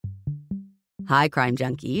Hi, Crime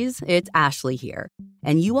Junkies. It's Ashley here.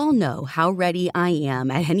 And you all know how ready I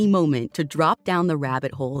am at any moment to drop down the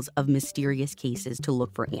rabbit holes of mysterious cases to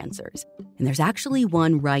look for answers. And there's actually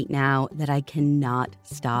one right now that I cannot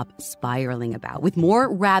stop spiraling about, with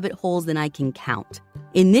more rabbit holes than I can count.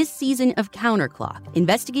 In this season of Counterclock,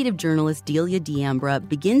 investigative journalist Delia D'Ambra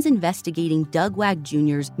begins investigating Doug Wag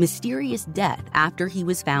Jr.'s mysterious death after he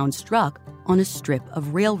was found struck on a strip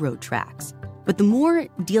of railroad tracks. But the more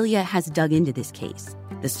Delia has dug into this case,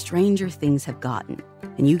 the stranger things have gotten.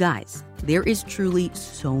 And you guys, there is truly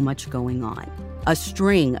so much going on. A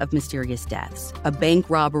string of mysterious deaths, a bank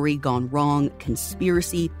robbery gone wrong,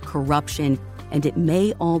 conspiracy, corruption, and it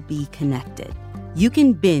may all be connected. You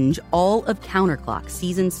can binge all of Counterclock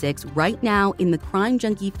Season 6 right now in the Crime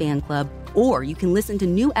Junkie fan club, or you can listen to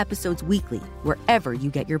new episodes weekly wherever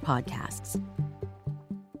you get your podcasts.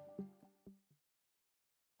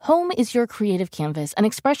 Home is your creative canvas, an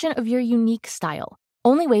expression of your unique style.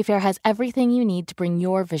 Only Wayfair has everything you need to bring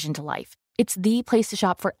your vision to life. It's the place to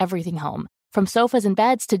shop for everything home, from sofas and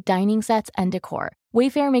beds to dining sets and decor.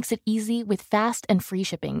 Wayfair makes it easy with fast and free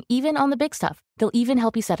shipping, even on the big stuff. They'll even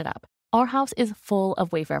help you set it up. Our house is full of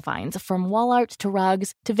Wayfair finds, from wall art to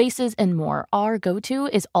rugs to vases and more. Our go-to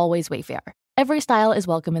is always Wayfair. Every style is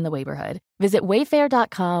welcome in the Wayborhood. Visit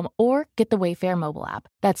wayfair.com or get the Wayfair mobile app.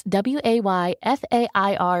 That's WAYFAIR.com.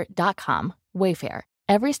 Wayfair.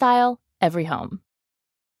 Every style, every home.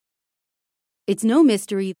 It's no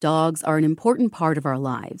mystery dogs are an important part of our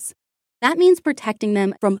lives. That means protecting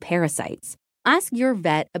them from parasites. Ask your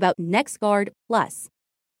vet about NexGard Plus,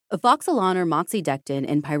 Afoxolaner moxidectin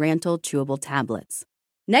and pyrantel chewable tablets.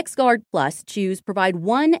 NexGard Plus chews provide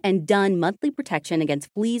one-and-done monthly protection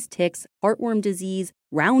against fleas, ticks, heartworm disease,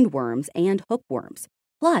 roundworms, and hookworms.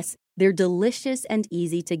 Plus, they're delicious and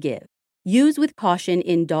easy to give. Use with caution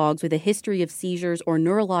in dogs with a history of seizures or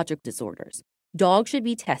neurologic disorders. Dogs should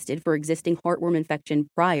be tested for existing heartworm infection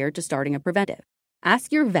prior to starting a preventive.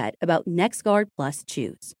 Ask your vet about NexGard Plus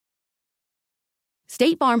chews.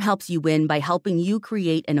 State Farm helps you win by helping you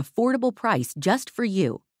create an affordable price just for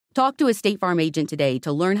you. Talk to a State Farm agent today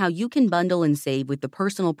to learn how you can bundle and save with the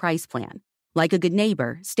Personal Price Plan. Like a good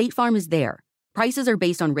neighbor, State Farm is there. Prices are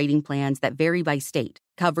based on rating plans that vary by state.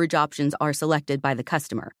 Coverage options are selected by the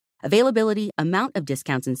customer. Availability, amount of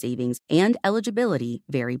discounts and savings, and eligibility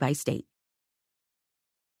vary by state.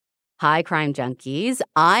 Hi, Crime Junkies.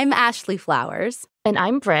 I'm Ashley Flowers. And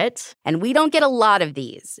I'm Britt. And we don't get a lot of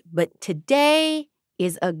these, but today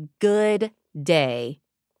is a good day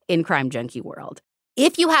in Crime Junkie world.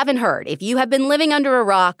 If you haven't heard, if you have been living under a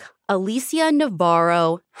rock, Alicia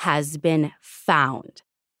Navarro has been found.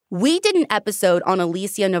 We did an episode on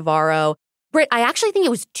Alicia Navarro. Britt, I actually think it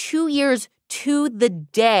was 2 years to the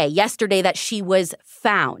day yesterday that she was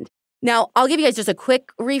found. Now, I'll give you guys just a quick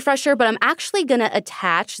refresher, but I'm actually going to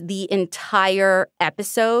attach the entire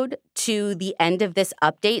episode to the end of this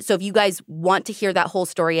update. So if you guys want to hear that whole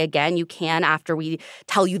story again, you can after we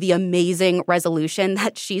tell you the amazing resolution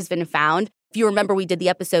that she's been found. If you remember, we did the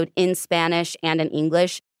episode in Spanish and in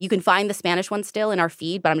English. You can find the Spanish one still in our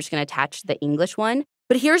feed, but I'm just going to attach the English one.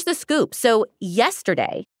 But here's the scoop. So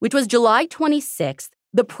yesterday, which was July 26th,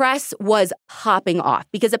 the press was popping off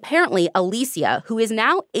because apparently Alicia, who is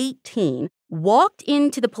now 18, walked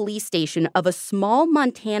into the police station of a small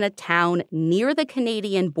Montana town near the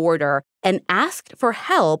Canadian border and asked for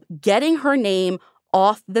help getting her name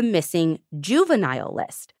off the missing juvenile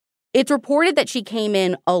list. It's reported that she came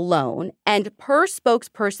in alone, and per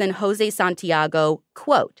spokesperson Jose Santiago,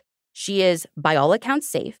 quote, "She is by all accounts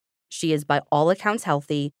safe, she is by all accounts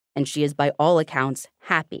healthy, and she is by all accounts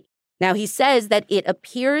happy." Now, he says that it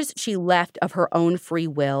appears she left of her own free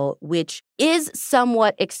will, which is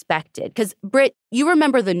somewhat expected. Because, Britt, you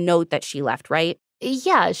remember the note that she left, right?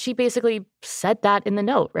 Yeah, she basically said that in the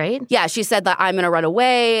note, right? Yeah, she said that I'm going to run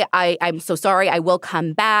away. I'm so sorry. I will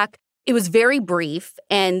come back. It was very brief,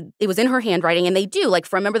 and it was in her handwriting. And they do,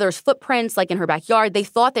 like, remember there's footprints, like, in her backyard. They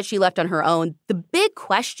thought that she left on her own. The big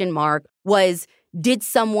question mark was, did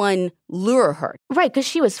someone lure her? Right, because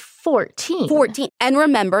she was 14. 14. And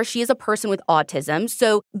remember, she is a person with autism.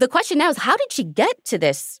 So the question now is, how did she get to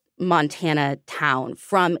this Montana town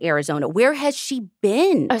from Arizona? Where has she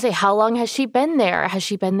been? I would say, how long has she been there? Has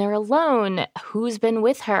she been there alone? Who's been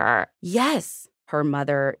with her? Yes, her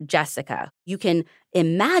mother, Jessica, you can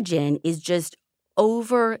imagine, is just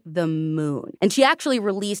over the moon. And she actually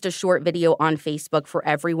released a short video on Facebook for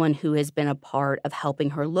everyone who has been a part of helping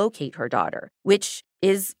her locate her daughter, which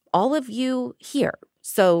is all of you here.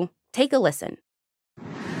 So take a listen.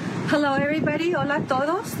 Hello, everybody. Hola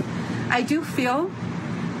todos. I do feel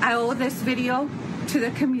I owe this video to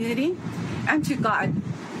the community and to God.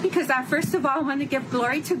 because first of all, I want to give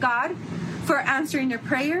glory to God for answering their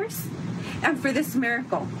prayers and for this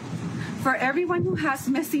miracle. For everyone who has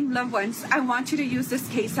missing loved ones, I want you to use this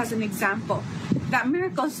case as an example that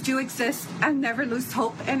miracles do exist and never lose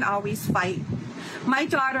hope and always fight. My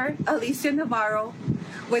daughter, Alicia Navarro,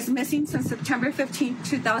 was missing since September 15,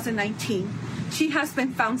 2019. She has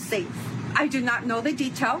been found safe. I do not know the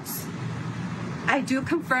details. I do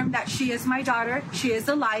confirm that she is my daughter, she is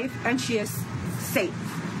alive, and she is safe.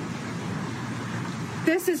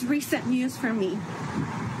 This is recent news for me.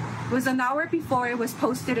 It was an hour before it was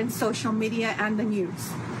posted in social media and the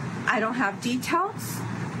news. I don't have details,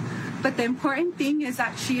 but the important thing is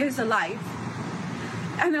that she is alive.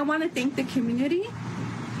 And I want to thank the community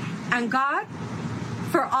and God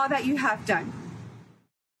for all that you have done.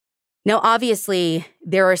 Now, obviously,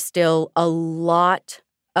 there are still a lot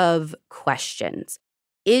of questions.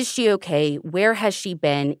 Is she okay? Where has she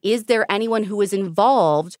been? Is there anyone who was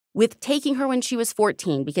involved with taking her when she was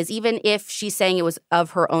 14? Because even if she's saying it was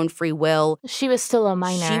of her own free will, she was still a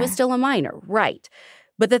minor. She was still a minor, right.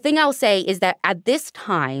 But the thing I'll say is that at this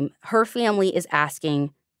time, her family is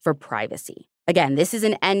asking for privacy. Again, this is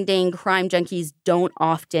an ending crime junkies don't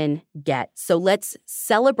often get. So let's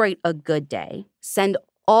celebrate a good day. Send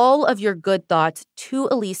all of your good thoughts to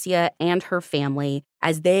Alicia and her family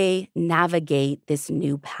as they navigate this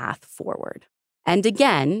new path forward. And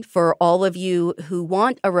again, for all of you who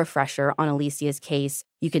want a refresher on Alicia's case,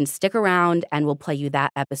 you can stick around and we'll play you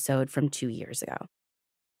that episode from 2 years ago.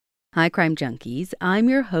 Hi, Crime Junkies. I'm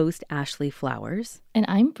your host, Ashley Flowers. And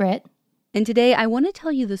I'm Britt. And today I want to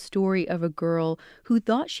tell you the story of a girl who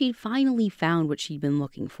thought she'd finally found what she'd been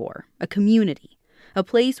looking for, a community. A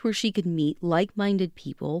place where she could meet like-minded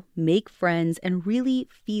people, make friends, and really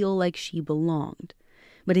feel like she belonged.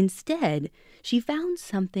 But instead, she found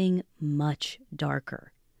something much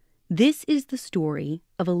darker. This is the story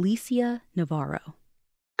of Alicia Navarro.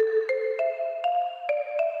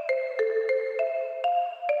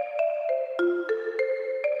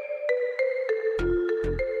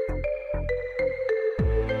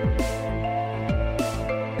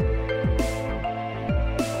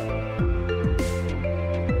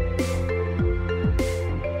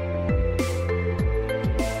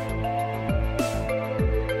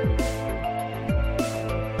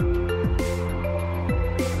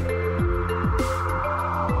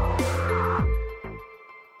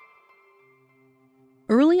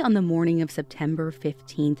 Early on the morning of September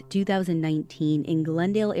 15th, 2019, in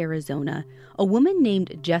Glendale, Arizona, a woman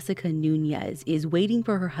named Jessica Nunez is waiting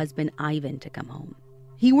for her husband Ivan to come home.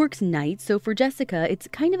 He works nights, so for Jessica, it's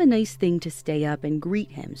kind of a nice thing to stay up and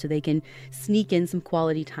greet him so they can sneak in some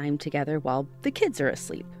quality time together while the kids are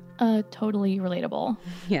asleep. Totally relatable.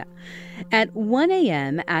 Yeah. At 1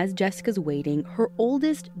 a.m., as Jessica's waiting, her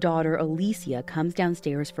oldest daughter, Alicia, comes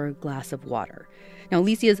downstairs for a glass of water. Now,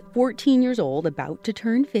 Alicia's 14 years old, about to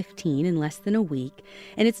turn 15 in less than a week,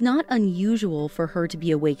 and it's not unusual for her to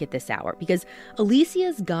be awake at this hour because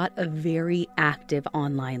Alicia's got a very active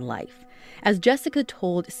online life. As Jessica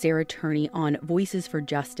told Sarah Turney on Voices for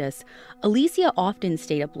Justice, Alicia often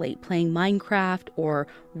stayed up late playing Minecraft or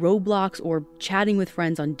Roblox or chatting with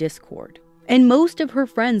friends on Discord. And most of her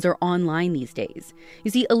friends are online these days.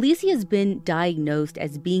 You see, Alicia's been diagnosed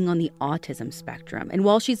as being on the autism spectrum, and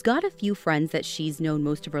while she's got a few friends that she's known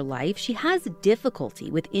most of her life, she has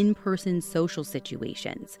difficulty with in-person social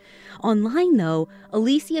situations. Online, though,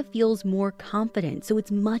 Alicia feels more confident, so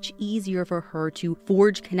it's much easier for her to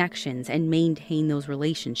forge connections and maintain those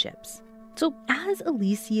relationships. So as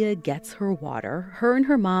Alicia gets her water, her and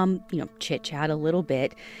her mom, chit-chat a little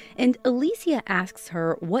bit, and Alicia asks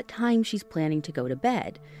her what time she's planning to go to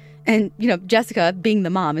bed. And, Jessica, being the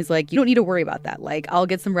mom, is like, you don't need to worry about that. I'll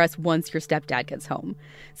get some rest once your stepdad gets home.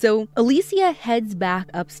 So Alicia heads back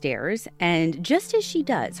upstairs, and just as she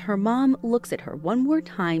does, her mom looks at her one more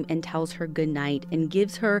time and tells her goodnight and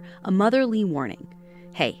gives her a motherly warning.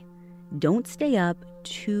 Hey, don't stay up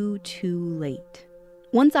too late.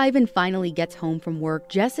 Once Ivan finally gets home from work,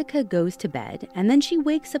 Jessica goes to bed, and then she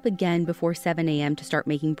wakes up again before 7 a.m. to start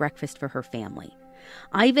making breakfast for her family.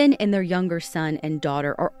 Ivan and their younger son and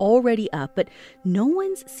daughter are already up, but no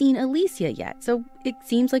one's seen Alicia yet, so it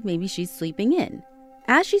seems like maybe she's sleeping in.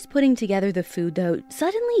 As she's putting together the food, though,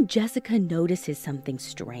 suddenly Jessica notices something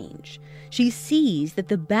strange. She sees that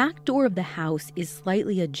the back door of the house is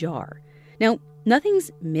slightly ajar. Now, nothing's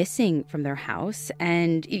missing from their house,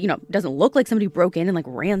 and, it doesn't look like somebody broke in and,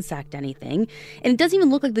 ransacked anything. And it doesn't even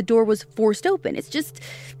look like the door was forced open. It's just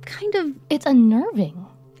kind of... It's unnerving.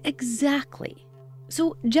 Exactly.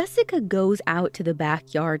 So Jessica goes out to the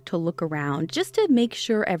backyard to look around just to make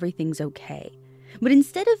sure everything's okay. But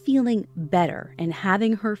instead of feeling better and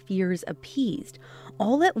having her fears appeased,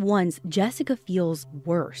 all at once, Jessica feels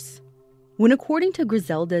worse. When, according to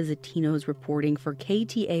Griselda Zatino's reporting for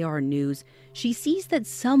KTAR News, she sees that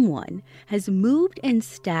someone has moved and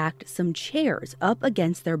stacked some chairs up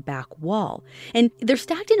against their back wall. And they're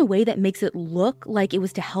stacked in a way that makes it look like it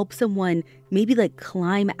was to help someone maybe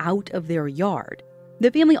climb out of their yard. The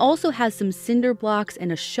family also has some cinder blocks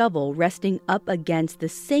and a shovel resting up against the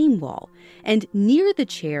same wall. And near the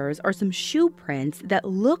chairs are some shoe prints that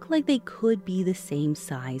look like they could be the same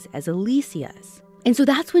size as Alicia's. And so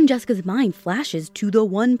that's when Jessica's mind flashes to the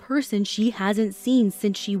one person she hasn't seen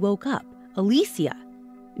since she woke up, Alicia.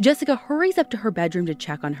 Jessica hurries up to her bedroom to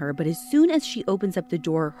check on her, but as soon as she opens up the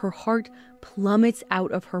door, her heart plummets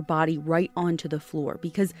out of her body right onto the floor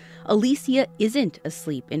because Alicia isn't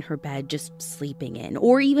asleep in her bed, just sleeping in,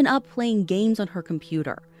 or even up playing games on her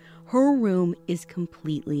computer. Her room is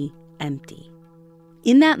completely empty.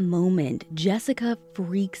 In that moment, Jessica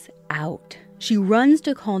freaks out. She runs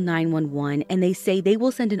to call 911 and they say they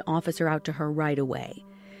will send an officer out to her right away.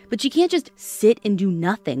 But she can't just sit and do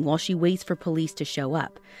nothing while she waits for police to show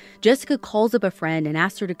up. Jessica calls up a friend and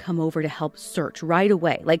asks her to come over to help search right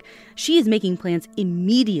away. She is making plans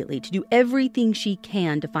immediately to do everything she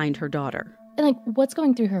can to find her daughter. And what's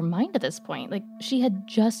going through her mind at this point? She had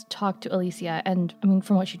just talked to Alicia and,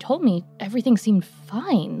 from what she told me, everything seemed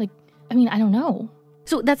fine. I don't know.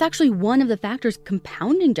 So that's actually one of the factors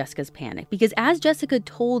compounding Jessica's panic, because as Jessica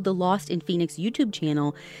told the Lost in Phoenix YouTube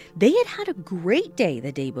channel, they had had a great day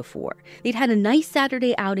the day before. They'd had a nice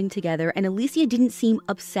Saturday outing together, and Alicia didn't seem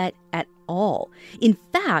upset at all. In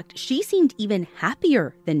fact, she seemed even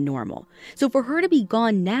happier than normal. So for her to be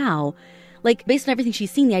gone now, based on everything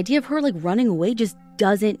she's seen, the idea of her running away just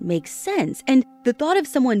doesn't make sense. And the thought of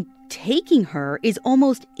someone taking her is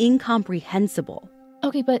almost incomprehensible.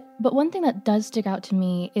 Okay, but one thing that does stick out to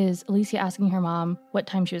me is Alicia asking her mom what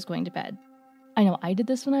time she was going to bed. I know I did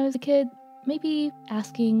this when I was a kid. Maybe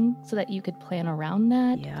asking so that you could plan around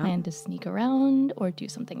that, plan to sneak around or do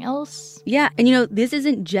something else. Yeah, and this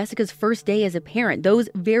isn't Jessica's first day as a parent. Those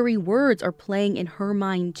very words are playing in her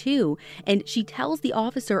mind too. And she tells the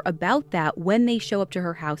officer about that when they show up to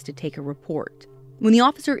her house to take a report. When the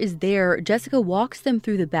officer is there, Jessica walks them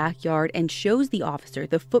through the backyard and shows the officer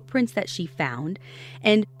the footprints that she found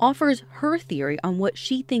and offers her theory on what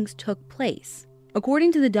she thinks took place.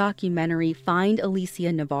 According to the documentary Find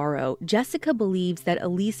Alicia Navarro, Jessica believes that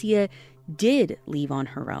Alicia did leave on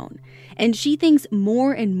her own. And she thinks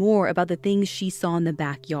more and more about the things she saw in the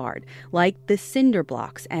backyard, like the cinder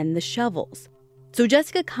blocks and the shovels. So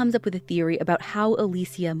Jessica comes up with a theory about how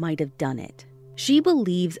Alicia might have done it. She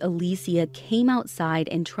believes Alicia came outside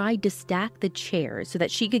and tried to stack the chairs so that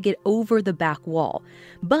she could get over the back wall.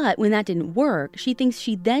 But when that didn't work, she thinks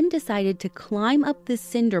she then decided to climb up the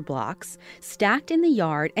cinder blocks stacked in the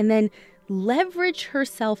yard and then leverage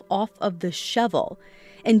herself off of the shovel.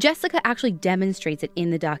 And Jessica actually demonstrates it in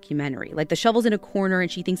the documentary. The shovel's in a corner and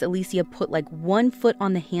she thinks Alicia put one foot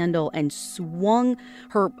on the handle and swung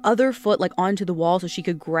her other foot onto the wall so she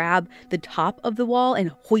could grab the top of the wall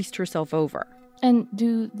and hoist herself over. And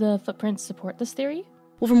do the footprints support this theory?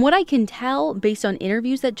 Well, from what I can tell, based on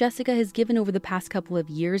interviews that Jessica has given over the past couple of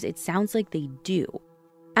years, it sounds like they do.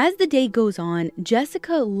 As the day goes on,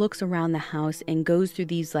 Jessica looks around the house and goes through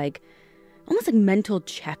these almost mental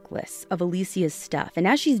checklists of Alicia's stuff. And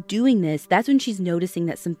as she's doing this, that's when she's noticing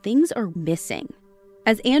that some things are missing.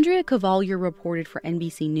 As Andrea Cavalier reported for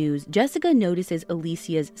NBC News, Jessica notices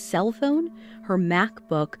Alicia's cell phone, her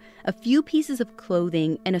MacBook, a few pieces of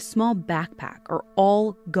clothing, and a small backpack are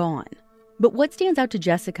all gone. But what stands out to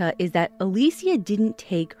Jessica is that Alicia didn't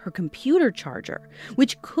take her computer charger,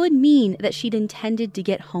 which could mean that she'd intended to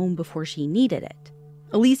get home before she needed it.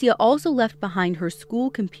 Alicia also left behind her school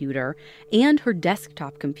computer and her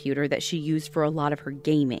desktop computer that she used for a lot of her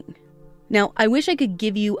gaming. Now, I wish I could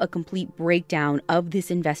give you a complete breakdown of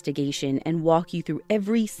this investigation and walk you through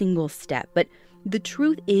every single step, but the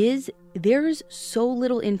truth is, there's so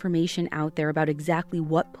little information out there about exactly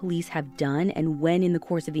what police have done and when in the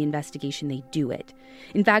course of the investigation they do it.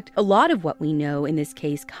 In fact, a lot of what we know in this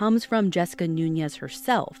case comes from Jessica Nunez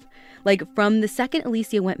herself. From the second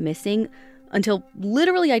Alicia went missing until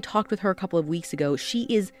literally I talked with her a couple of weeks ago, she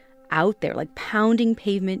is out there, pounding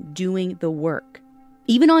pavement, doing the work.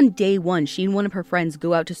 Even on day one, she and one of her friends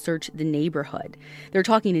go out to search the neighborhood. They're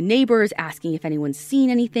talking to neighbors, asking if anyone's seen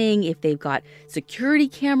anything, if they've got security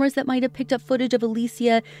cameras that might have picked up footage of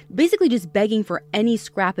Alicia, basically just begging for any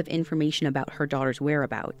scrap of information about her daughter's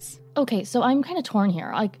whereabouts. Okay, so I'm kind of torn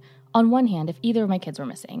here. On one hand, if either of my kids were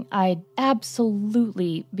missing, I'd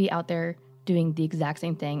absolutely be out there doing the exact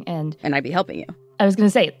same thing. And I'd be helping you. I was going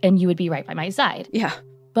to say, and you would be right by my side. Yeah.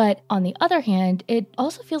 But on the other hand, it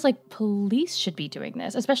also feels like police should be doing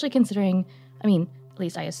this, especially considering, I mean, at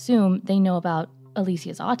least I assume they know about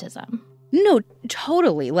Alicia's autism. No,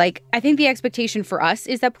 totally. Like, I think the expectation for us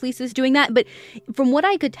is that police is doing that. But from what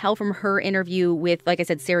I could tell from her interview with, like I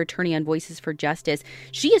said, Sarah Turney on Voices for Justice,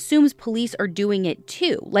 she assumes police are doing it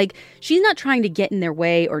too. Like, she's not trying to get in their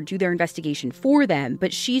way or do their investigation for them,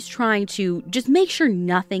 but she's trying to just make sure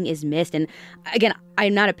nothing is missed. And again,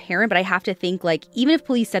 I'm not a parent, but I have to think, like, even if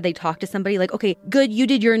police said they talked to somebody, like, okay, good, you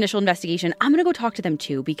did your initial investigation, I'm going to go talk to them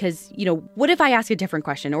too, because, you know, what if I ask a different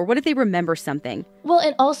question, or what if they remember something? Well,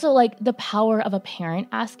 and also, like, the power of a parent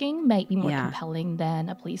asking might be more compelling than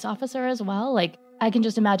a police officer as well. Like, I can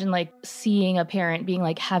just imagine, like, seeing a parent being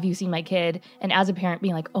like, have you seen my kid? And as a parent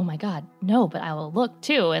being like, oh my God, no, but I will look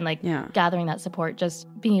too. And like gathering that support, just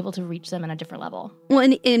being able to reach them on a different level. Well,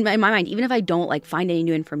 in my mind, even if I don't like find any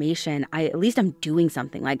new information, at least I'm doing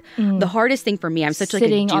something. Like the hardest thing for me, I'm such like a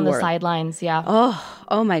doer. Sitting on the sidelines, yeah.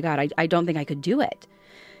 Oh my God, I don't think I could do it.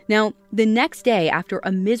 Now, the next day, after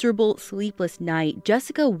a miserable, sleepless night,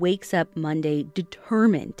 Jessica wakes up Monday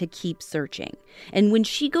determined to keep searching. And when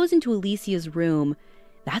she goes into Alicia's room,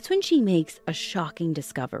 that's when she makes a shocking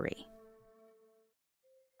discovery.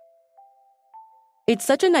 It's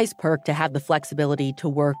such a nice perk to have the flexibility to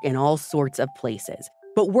work in all sorts of places.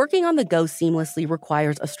 But working on the go seamlessly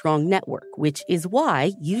requires a strong network, which is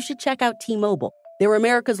why you should check out T-Mobile. They're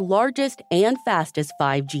America's largest and fastest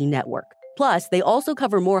 5G network. Plus, they also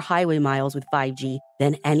cover more highway miles with 5G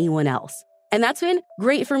than anyone else. And that's been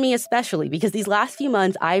great for me especially because these last few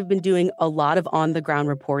months, I've been doing a lot of on-the-ground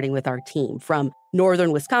reporting with our team, from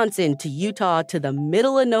northern Wisconsin to Utah to the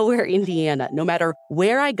middle of nowhere, Indiana. No matter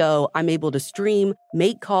where I go, I'm able to stream,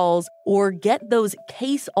 make calls, or get those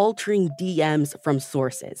case-altering DMs from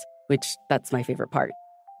sources, which that's my favorite part.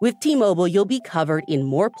 With T-Mobile, you'll be covered in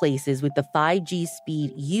more places with the 5G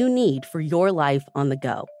speed you need for your life on the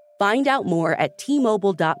go. Find out more at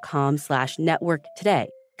T-Mobile.com/network today.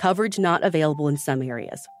 Coverage not available in some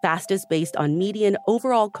areas. Fastest based on median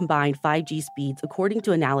overall combined 5G speeds, according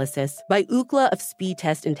to analysis by Ookla of Speed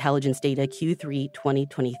Test Intelligence Data Q3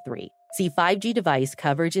 2023. See 5G device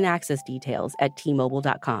coverage and access details at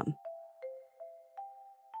T-Mobile.com.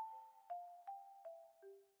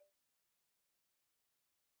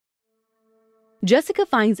 Jessica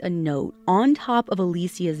finds a note on top of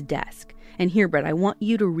Alicia's desk. And here, Brett, I want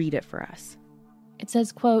you to read it for us. It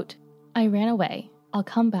says, quote, "I ran away. I'll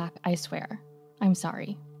come back, I swear. I'm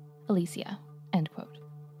sorry. Alicia," end quote.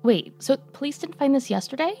 Wait, so police didn't find this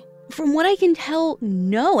yesterday? From what I can tell,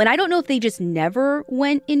 no. And I don't know if they just never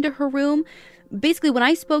went into her room. Basically, when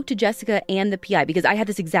I spoke to Jessica and the PI, because I had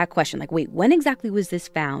this exact question, like, wait, when exactly was this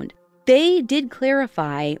found? They did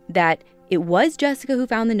clarify that it was Jessica who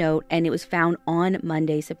found the note, and it was found on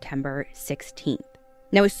Monday, September 16th.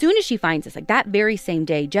 Now, as soon as she finds this, like that very same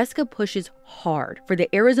day, Jessica pushes hard for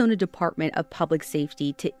the Arizona Department of Public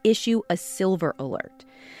Safety to issue a silver alert.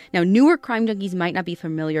 Now, newer crime junkies might not be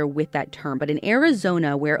familiar with that term, but in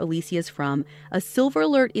Arizona, where Alicia is from, a silver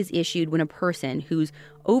alert is issued when a person who's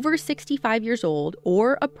over 65 years old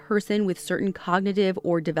or a person with certain cognitive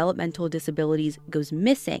or developmental disabilities goes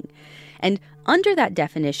missing. And under that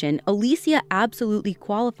definition, Alicia absolutely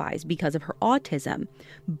qualifies because of her autism.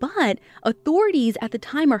 But authorities at the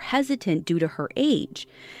time are hesitant due to her age.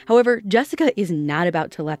 However, Jessica is not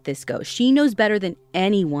about to let this go. She knows better than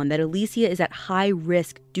anyone that Alicia is at high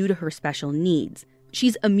risk due to her special needs.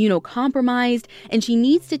 She's immunocompromised, and she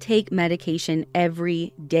needs to take medication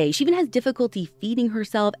every day. She even has difficulty feeding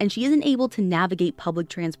herself, and she isn't able to navigate public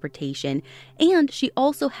transportation. And she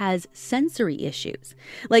also has sensory issues.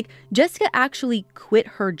 Like, Jessica actually quit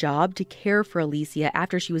her job to care for Alicia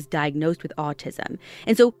after she was diagnosed with autism.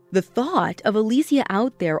 And so the thought of Alicia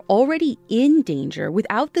out there already in danger,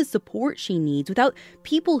 without the support she needs, without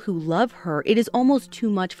people who love her, it is almost too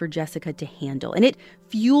much for Jessica to handle. And it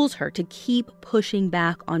fuels her to keep pushing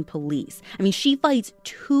back on police. I mean, she fights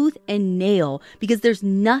tooth and nail because there's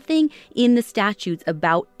nothing in the statutes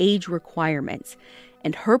about age requirements.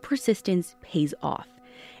 And her persistence pays off.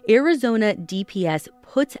 Arizona DPS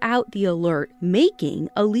puts out the alert, making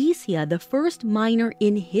Alicia the first minor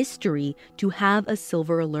in history to have a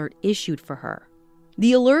silver alert issued for her.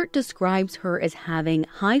 The alert describes her as having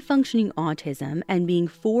high-functioning autism and being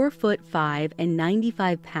 4'5" and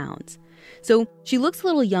 95 pounds. So she looks a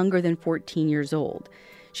little younger than 14 years old.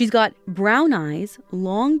 She's got brown eyes,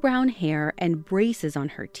 long brown hair, and braces on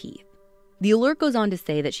her teeth. The alert goes on to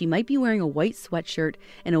say that she might be wearing a white sweatshirt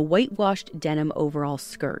and a whitewashed denim overall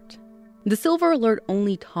skirt. The Silver Alert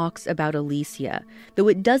only talks about Alicia, though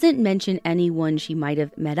it doesn't mention anyone she might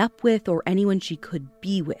have met up with or anyone she could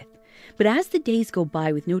be with. But as the days go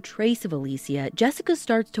by with no trace of Alicia, Jessica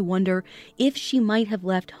starts to wonder if she might have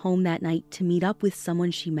left home that night to meet up with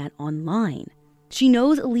someone she met online. She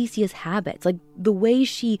knows Alicia's habits, like the way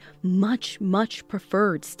she much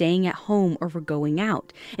preferred staying at home over going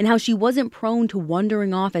out, and how she wasn't prone to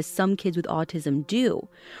wandering off as some kids with autism do.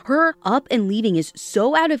 Her up and leaving is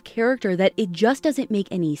so out of character that it just doesn't make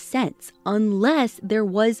any sense, unless there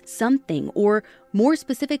was something, or more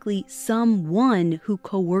specifically, someone who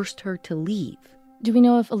coerced her to leave. Do we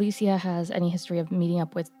know if Alicia has any history of meeting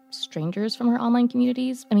up with strangers from her online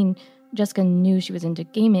communities? I mean, Jessica knew she was into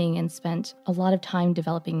gaming and spent a lot of time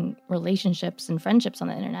developing relationships and friendships on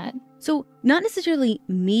the internet. So not necessarily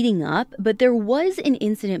meeting up, but there was an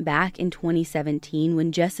incident back in 2017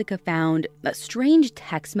 when Jessica found strange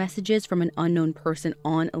text messages from an unknown person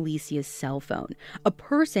on Alicia's cell phone. A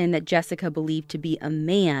person that Jessica believed to be a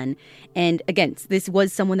man. And again, this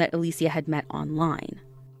was someone that Alicia had met online.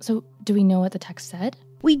 So do we know what the text said?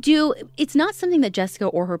 We do. It's not something that Jessica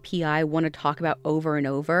or her PI want to talk about over and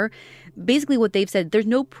over. Basically, what they've said, there's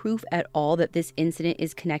no proof at all that this incident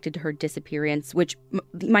is connected to her disappearance, which,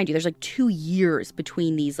 mind you, there's like 2 years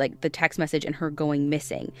between these, like the text message and her going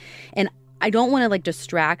missing. And I don't want to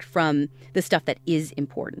distract from the stuff that is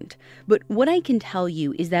important. But what I can tell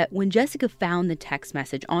you is that when Jessica found the text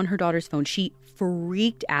message on her daughter's phone, she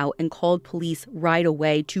freaked out and called police right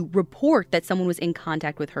away to report that someone was in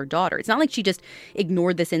contact with her daughter. It's not like she just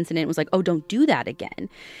ignored this incident and was like, oh, don't do that again.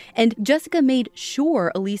 And Jessica made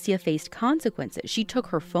sure Alicia faced consequences. She took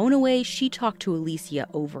her phone away. She talked to Alicia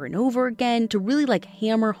over and over again to really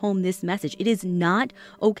hammer home this message. It is not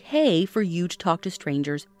okay for you to talk to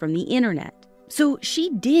strangers from the internet. So she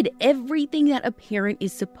did everything that a parent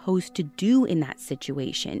is supposed to do in that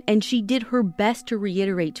situation, and she did her best to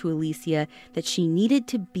reiterate to Alicia that she needed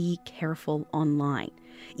to be careful online.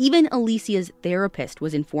 Even Alicia's therapist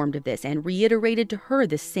was informed of this and reiterated to her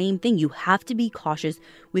the same thing. You have to be cautious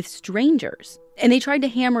with strangers. And they tried to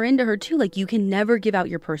hammer into her too, you can never give out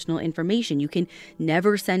your personal information. You can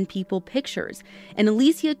never send people pictures. And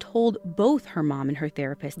Alicia told both her mom and her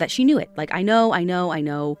therapist that she knew it. I know,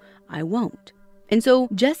 I won't. And so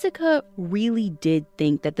Jessica really did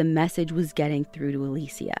think that the message was getting through to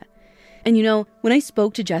Alicia. And when I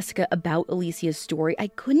spoke to Jessica about Alicia's story, I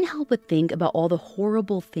couldn't help but think about all the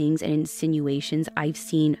horrible things and insinuations I've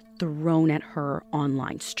seen thrown at her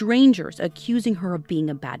online. Strangers accusing her of being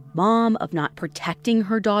a bad mom, of not protecting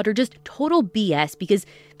her daughter, just total BS. Because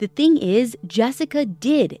the thing is, Jessica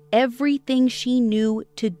did everything she knew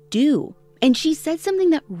to do. And she said something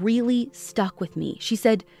that really stuck with me. She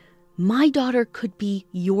said, "My daughter could be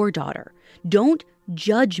your daughter. Don't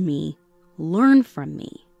judge me, learn from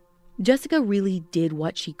me." Jessica really did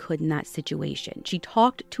what she could in that situation. She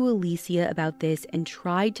talked to Alicia about this and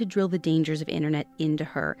tried to drill the dangers of internet into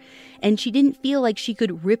her. And she didn't feel like she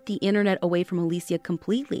could rip the internet away from Alicia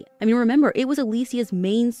completely. I mean, remember, it was Alicia's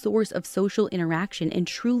main source of social interaction and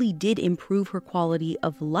truly did improve her quality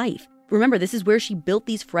of life. Remember, this is where she built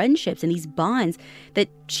these friendships and these bonds that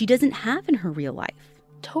she doesn't have in her real life.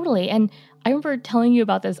 Totally. And I remember telling you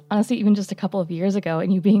about this, honestly, even just a couple of years ago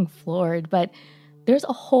and you being floored. But there's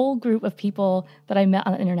a whole group of people that I met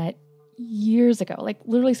on the internet years ago,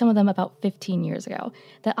 literally some of them about 15 years ago,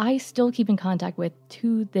 that I still keep in contact with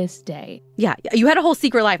to this day. Yeah, you had a whole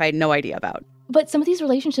secret life I had no idea about. But some of these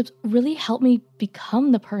relationships really helped me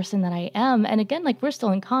become the person that I am. And again, we're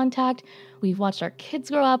still in contact. We've watched our kids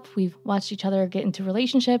grow up. We've watched each other get into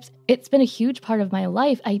relationships. It's been a huge part of my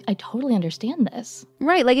life. I totally understand this.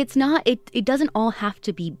 Right. It doesn't all have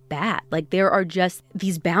to be bad. There are just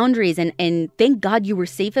these boundaries and thank God you were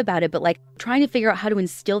safe about it. But trying to figure out how to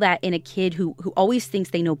instill that in a kid who always thinks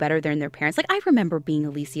they know better than their parents. I remember being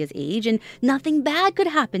Alicia's age and nothing bad could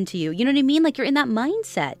happen to you. You know what I mean? You're in that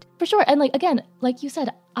mindset. For sure. And again, like you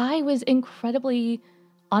said, I was incredibly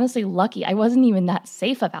honestly lucky. I wasn't even that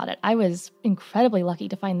safe about it. I was incredibly lucky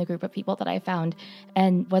to find the group of people that I found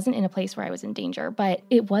and wasn't in a place where I was in danger. But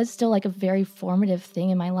it was still a very formative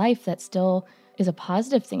thing in my life that still is a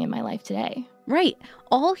positive thing in my life today. Right.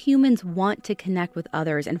 All humans want to connect with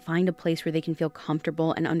others and find a place where they can feel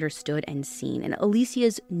comfortable and understood and seen. And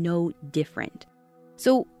Alicia's no different.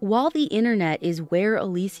 So while the internet is where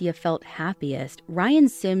Alicia felt happiest, Ryan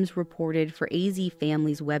Sims reported for AZ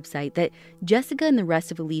Family's website that Jessica and the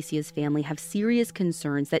rest of Alicia's family have serious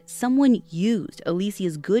concerns that someone used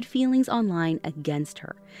Alicia's good feelings online against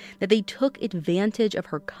her, that they took advantage of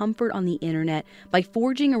her comfort on the internet by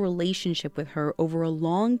forging a relationship with her over a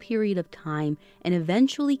long period of time and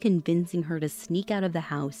eventually convincing her to sneak out of the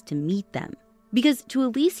house to meet them. Because to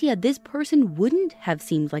Alicia, this person wouldn't have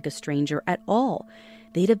seemed like a stranger at all.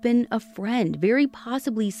 They'd have been a friend, very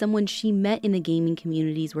possibly someone she met in the gaming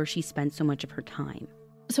communities where she spent so much of her time.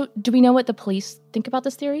 So do we know what the police think about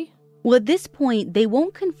this theory? Well, at this point, they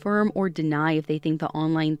won't confirm or deny if they think the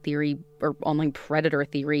online theory or online predator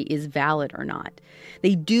theory is valid or not.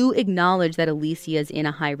 They do acknowledge that Alicia is in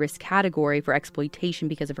a high-risk category for exploitation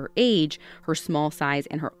because of her age, her small size,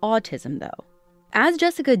 and her autism, though. As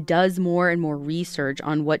Jessica does more and more research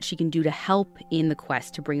on what she can do to help in the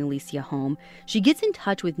quest to bring Alicia home, she gets in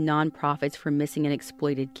touch with nonprofits for missing and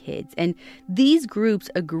exploited kids. And these groups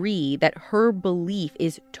agree that her belief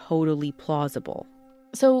is totally plausible.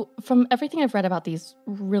 So from everything I've read about these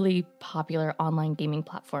really popular online gaming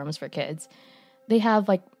platforms for kids, they have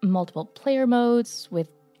like multiple player modes with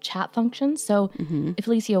chat functions. So if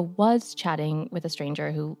Alicia was chatting with a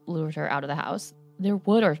stranger who lured her out of the house, there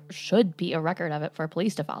would or should be a record of it for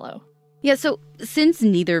police to follow. Yeah, so since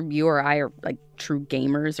neither you or I are like true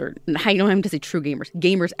gamers, or I don't have to say true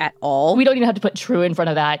gamers at all. We don't even have to put true in front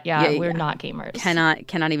of that. Yeah, we're not gamers.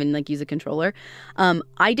 Cannot even like use a controller.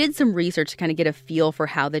 I did some research to kind of get a feel for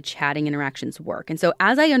how the chatting interactions work. And so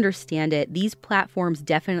as I understand it, these platforms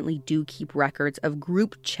definitely do keep records of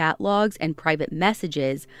group chat logs and private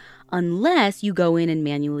messages unless you go in and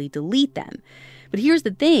manually delete them. But here's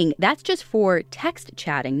the thing, that's just for text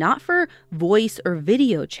chatting, not for voice or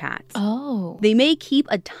video chats. Oh. They may keep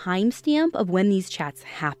a timestamp of when these chats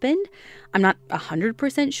happened. I'm not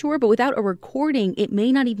 100% sure, but without a recording, it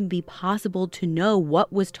may not even be possible to know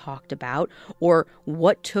what was talked about or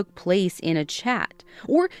what took place in a chat,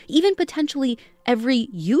 or even potentially every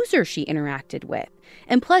user she interacted with.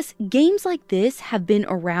 And plus, games like this have been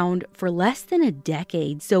around for less than a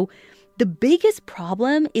decade, so the biggest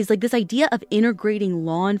problem is like this idea of integrating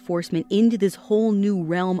law enforcement into this whole new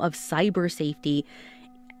realm of cyber safety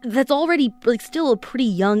that's already like still a pretty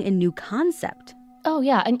young and new concept. Oh,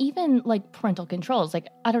 yeah. And even like parental controls. Like,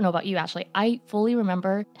 I don't know about you, Ashley. I fully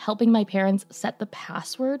remember helping my parents set the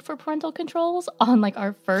password for parental controls on like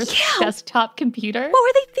our first desktop computer. What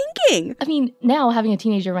were they thinking? I mean, now having a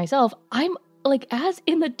teenager myself, I'm like as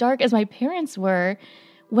in the dark as my parents were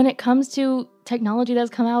when it comes to technology that's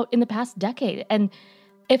come out in the past decade. And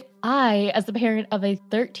if I, as the parent of a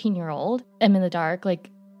 13-year-old, am in the dark, like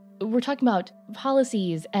we're talking about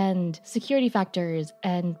policies and security factors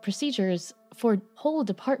and procedures for whole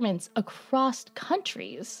departments across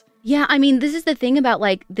countries. Yeah, I mean, this is the thing about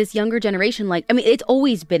like this younger generation. Like, I mean, it's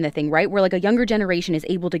always been the thing, right? Where like a younger generation is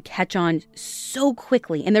able to catch on so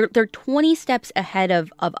quickly, and they're 20 steps ahead of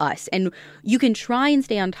us. And you can try and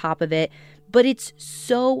stay on top of it, but it's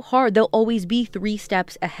so hard. They'll always be 3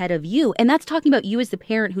 steps ahead of you. And that's talking about you as the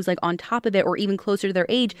parent who's like on top of it or even closer to their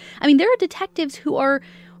age. I mean, there are detectives who are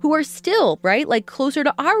still, right, like closer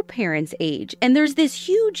to our parents' age. And there's this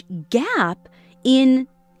huge gap in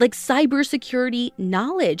like cybersecurity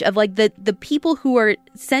knowledge of like the people who are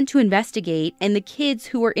sent to investigate and the kids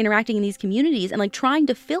who are interacting in these communities, and like trying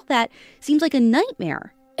to fill that seems like a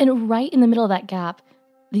nightmare. And right in the middle of that gap,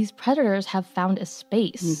 these predators have found a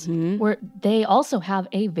space where they also have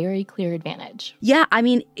a very clear advantage. Yeah, I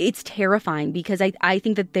mean, it's terrifying because I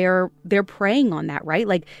think that they're preying on that, right?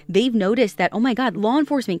 Like they've noticed that, oh my God, law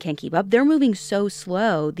enforcement can't keep up. They're moving so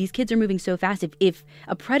slow. These kids are moving so fast. If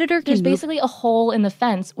a predator can There's basically a hole in the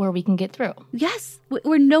fence where we can get through. Yes,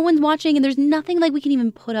 where no one's watching and there's nothing like we can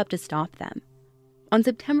even put up to stop them. On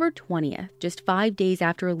September 20th, just 5 days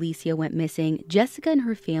after Alicia went missing, Jessica and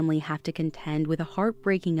her family have to contend with a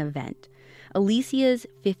heartbreaking event, Alicia's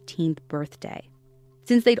 15th birthday.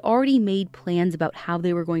 Since they'd already made plans about how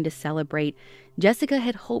they were going to celebrate, Jessica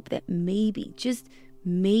had hoped that maybe, just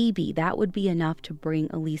maybe, that would be enough to bring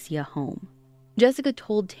Alicia home. Jessica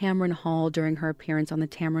told Tamron Hall during her appearance on the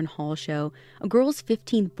Tamron Hall show, a girl's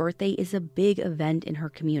 15th birthday is a big event in her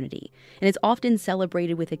community, and it's often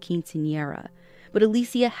celebrated with a quinceañera. But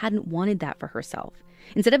Alicia hadn't wanted that for herself.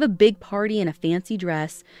 Instead of a big party and a fancy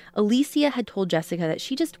dress, Alicia had told Jessica that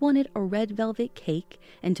she just wanted a red velvet cake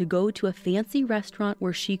and to go to a fancy restaurant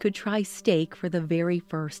where she could try steak for the very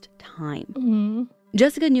first time.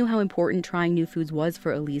 Jessica knew how important trying new foods was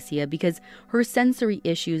for Alicia because her sensory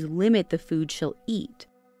issues limit the food she'll eat.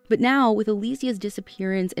 But now, with Alicia's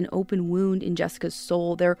disappearance and open wound in Jessica's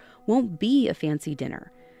soul, there won't be a fancy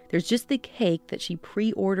dinner. There's just the cake that she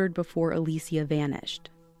pre-ordered before Alicia vanished.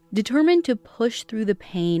 Determined to push through the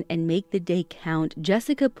pain and make the day count,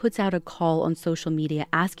 Jessica puts out a call on social media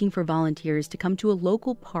asking for volunteers to come to a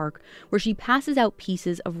local park where she passes out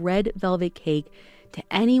pieces of red velvet cake to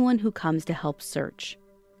anyone who comes to help search.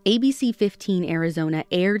 ABC 15 Arizona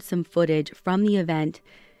aired some footage from the event,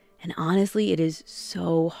 and honestly, it is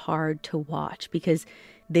so hard to watch because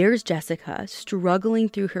there's Jessica struggling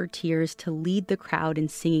through her tears to lead the crowd in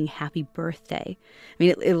singing Happy Birthday. I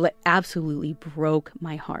mean, it absolutely broke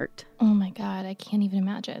my heart. Oh my God, I can't even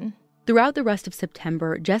imagine. Throughout the rest of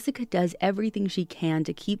September, Jessica does everything she can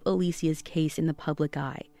to keep Alicia's case in the public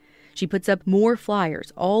eye. She puts up more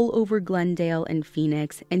flyers all over Glendale and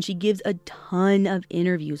Phoenix, and she gives a ton of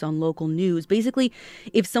interviews on local news. Basically,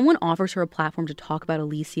 if someone offers her a platform to talk about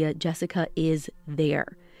Alicia, Jessica is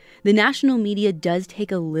there. The national media does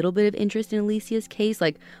take a little bit of interest in Alicia's case,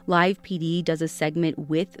 like Live PD does a segment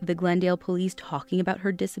with the Glendale police talking about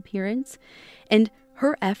her disappearance. And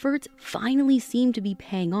her efforts finally seem to be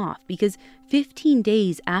paying off because 15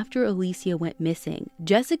 days after Alicia went missing,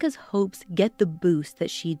 Jessica's hopes get the boost that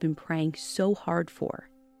she'd been praying so hard for.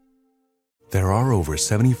 There are over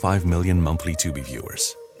 75 million monthly Tubi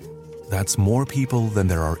viewers. That's more people than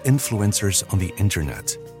there are influencers on the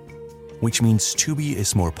internet. Which means Tubi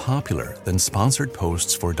is more popular than sponsored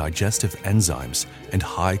posts for digestive enzymes and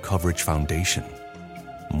high coverage foundation.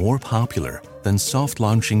 More popular than soft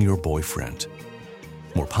launching your boyfriend.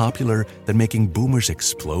 More popular than making boomers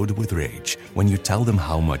explode with rage when you tell them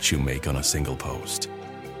how much you make on a single post.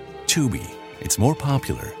 Tubi, it's more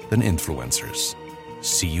popular than influencers.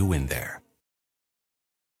 See you in there.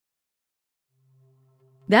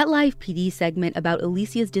 That Live PD segment about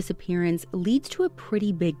Alicia's disappearance leads to a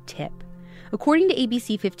pretty big tip. According to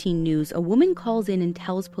ABC 15 News, a woman calls in and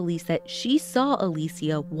tells police that she saw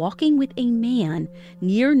Alicia walking with a man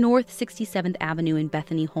near North 67th Avenue and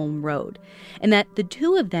Bethany Holm Road, and that the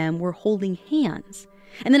two of them were holding hands.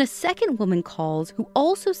 And then a second woman calls who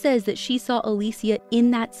also says that she saw Alicia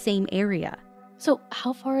in that same area. So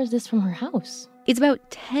how far is this from her house? It's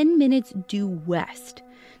about 10 minutes due west.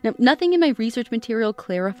 Now, nothing in my research material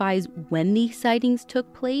clarifies when these sightings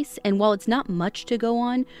took place, and while it's not much to go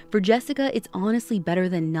on, for Jessica, it's honestly better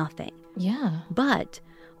than nothing. Yeah. But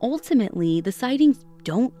ultimately, the sightings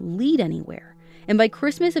don't lead anywhere. And by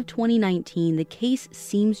Christmas of 2019, the case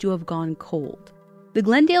seems to have gone cold. The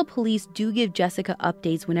Glendale police do give Jessica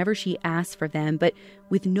updates whenever she asks for them, but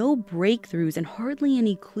with no breakthroughs and hardly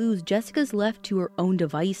any clues, Jessica's left to her own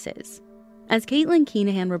devices. As Caitlin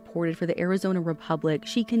Keenahan reported for the Arizona Republic,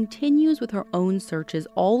 she continues with her own searches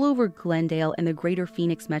all over Glendale and the greater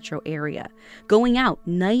Phoenix metro area, going out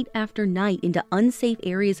night after night into unsafe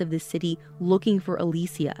areas of the city looking for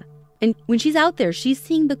Alicia. And when she's out there, she's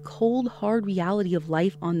seeing the cold, hard reality of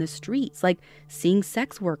life on the streets, like seeing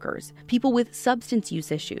sex workers, people with substance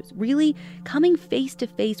use issues, really coming face to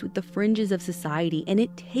face with the fringes of society, and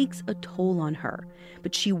it takes a toll on her.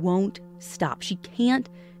 But she won't stop. She can't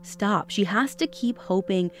stop. She has to keep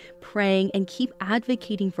hoping, praying, and keep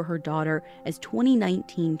advocating for her daughter as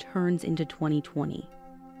 2019 turns into 2020.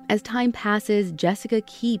 As time passes, Jessica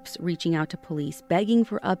keeps reaching out to police, begging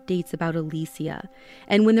for updates about Alicia.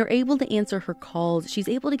 And when they're able to answer her calls, she's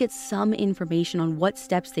able to get some information on what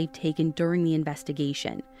steps they've taken during the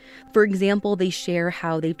investigation. For example, they share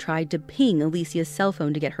how they've tried to ping Alicia's cell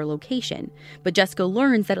phone to get her location. But Jessica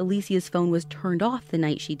learns that Alicia's phone was turned off the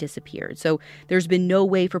night she disappeared, so there's been no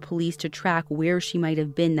way for police to track where she might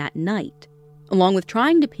have been that night. Along with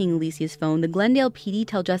trying to ping Alicia's phone, the Glendale PD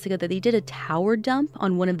tell Jessica that they did a tower dump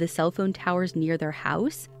on one of the cell phone towers near their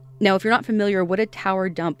house. Now, if you're not familiar, what a tower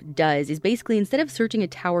dump does is basically instead of searching a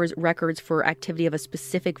tower's records for activity of a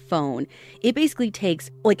specific phone, it basically takes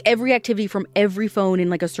like every activity from every phone in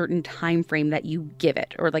like a certain time frame that you give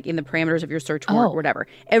it, or like in the parameters of your search warrant or whatever.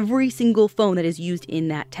 Every single phone that is used in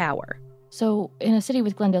that tower. So in a city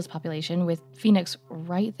with Glendale's population, with Phoenix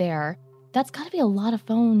right there, that's got to be a lot of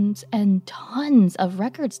phones and tons of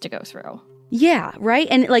records to go through. Yeah, right?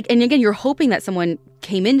 And again, you're hoping that someone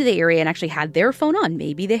came into the area and actually had their phone on.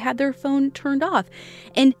 Maybe they had their phone turned off.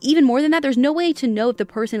 And even more than that, there's no way to know if the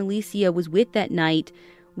person Alicia was with that night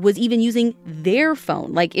was even using their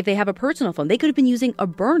phone. Like if they have a personal phone, they could have been using a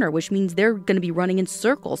burner, which means they're going to be running in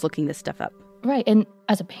circles looking this stuff up. Right. And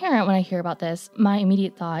as a parent, when I hear about this, my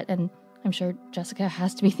immediate thought, and I'm sure Jessica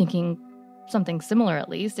has to be thinking something similar at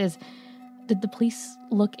least, is did the police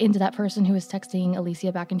look into that person who was texting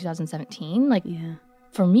Alicia back in 2017? Yeah.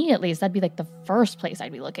 For me, at least, that'd be like the first place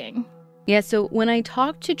I'd be looking. Yeah, so when I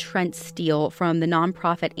talked to Trent Steele from the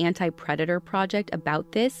nonprofit Anti-Predator Project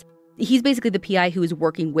about this, he's basically the PI who is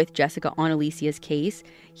working with Jessica on Alicia's case.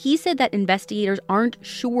 He said that investigators aren't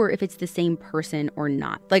sure if it's the same person or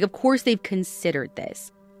not. Like, of course, they've considered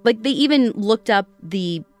this. Like, they even looked up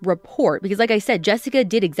the report because, like I said, Jessica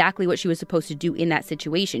did exactly what she was supposed to do in that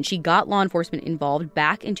situation. She got law enforcement involved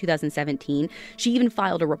back in 2017. She even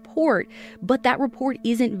filed a report, but that report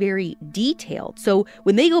isn't very detailed. So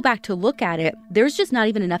when they go back to look at it, there's just not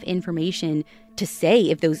even enough information to say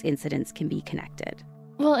if those incidents can be connected.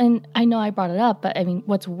 Well, and I know I brought it up, but I mean,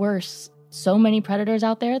 what's worse, so many predators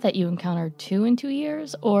out there that you encountered 2 in 2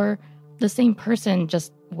 years, or the same person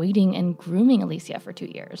just waiting and grooming Alicia for 2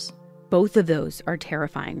 years? Both of those are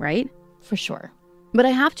terrifying, right? For sure. But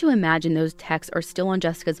I have to imagine those texts are still on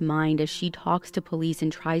Jessica's mind as she talks to police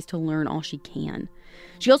and tries to learn all she can.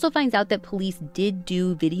 She also finds out that police did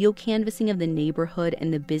do video canvassing of the neighborhood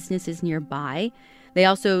and the businesses nearby. They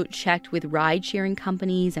also checked with ride-sharing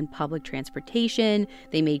companies and public transportation.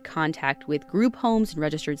 They made contact with group homes and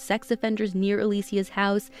registered sex offenders near Alicia's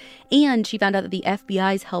house. And she found out that the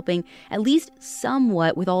FBI is helping at least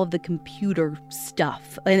somewhat with all of the computer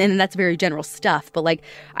stuff. And that's very general stuff, but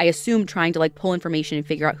I assume trying to pull information and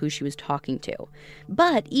figure out who she was talking to.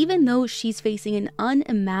 But even though she's facing an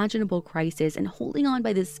unimaginable crisis and holding on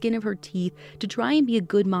by the skin of her teeth to try and be a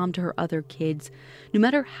good mom to her other kids, no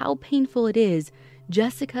matter how painful it is,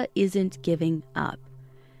 Jessica isn't giving up.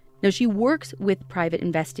 Now, she works with private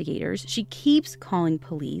investigators. She keeps calling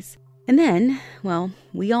police. And then, well,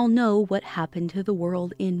 we all know what happened to the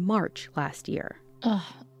world in March last year.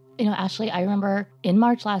 Ashley, I remember in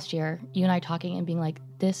March last year, you and I talking and being like,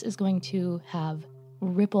 this is going to have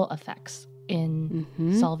ripple effects in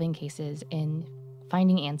solving cases, in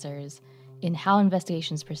finding answers, in how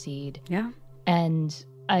investigations proceed. Yeah. And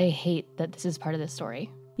I hate that this is part of this story.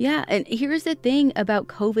 Yeah, and here's the thing about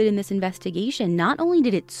COVID in this investigation. Not only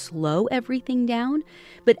did it slow everything down,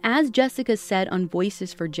 but as Jessica said on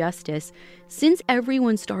Voices for Justice, since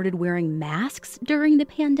everyone started wearing masks during the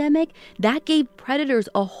pandemic, that gave predators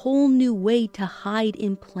a whole new way to hide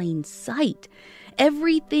in plain sight.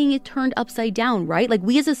 Everything is turned upside down, right?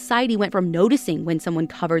 We as a society went from noticing when someone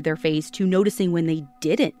covered their face to noticing when they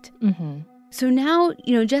didn't. Mm-hmm. So now,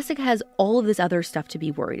 Jessica has all of this other stuff to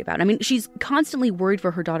be worried about. I mean, she's constantly worried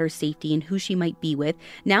for her daughter's safety and who she might be with.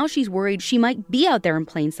 Now she's worried she might be out there in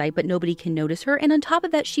plain sight, but nobody can notice her. And on top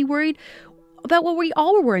of that, she worried about what we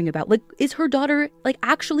all were worrying about. Is her daughter,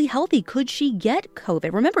 actually healthy? Could she get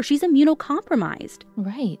COVID? Remember, she's immunocompromised.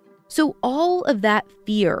 Right. So all of that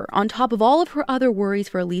fear, on top of all of her other worries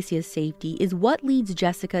for Alicia's safety, is what leads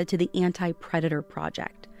Jessica to the Anti-Predator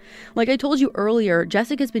Project. Like I told you earlier,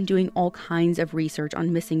 Jessica's been doing all kinds of research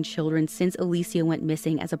on missing children since Alicia went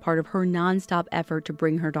missing as a part of her nonstop effort to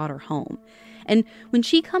bring her daughter home. And when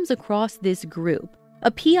she comes across this group,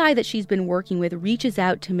 a PI that she's been working with reaches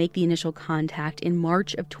out to make the initial contact in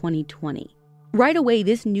March of 2020. Right away,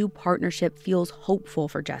 this new partnership feels hopeful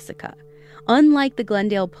for Jessica. Unlike the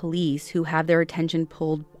Glendale police, who have their attention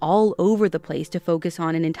pulled all over the place to focus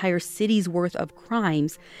on an entire city's worth of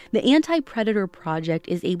crimes, the Anti-Predator Project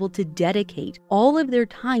is able to dedicate all of their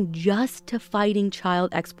time just to fighting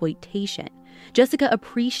child exploitation. Jessica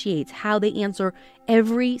appreciates how they answer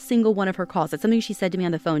every single one of her calls. That's something she said to me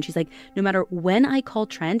on the phone. She's like, no matter when I call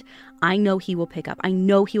Trent, I know he will pick up. I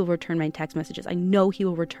know he will return my text messages. I know he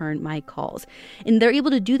will return my calls. And they're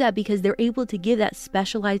able to do that because they're able to give that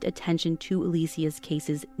specialized attention to Alicia's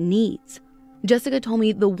case's needs. Jessica told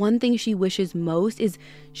me the one thing she wishes most is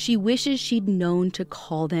she wishes she'd known to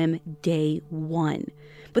call them day one.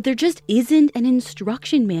 But there just isn't an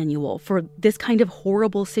instruction manual for this kind of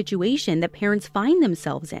horrible situation that parents find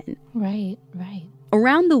themselves in. Right.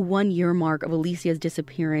 Around the 1-year mark of Alicia's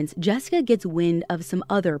disappearance, Jessica gets wind of some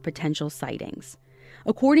other potential sightings.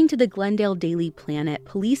 According to the Glendale Daily Planet,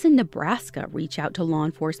 police in Nebraska reach out to law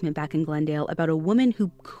enforcement back in Glendale about a woman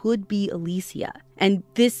who could be Alicia. And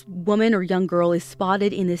this woman or young girl is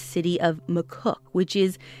spotted in the city of McCook, which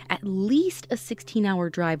is at least a 16-hour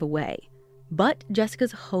drive away. But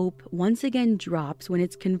Jessica's hope once again drops when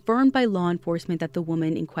it's confirmed by law enforcement that the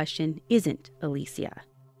woman in question isn't Alicia.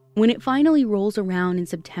 When it finally rolls around in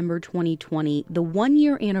September 2020, the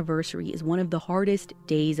 1-year anniversary is one of the hardest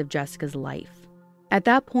days of Jessica's life. At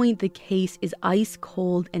that point, the case is ice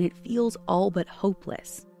cold and it feels all but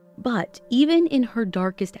hopeless. But even in her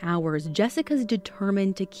darkest hours, Jessica's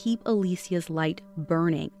determined to keep Alicia's light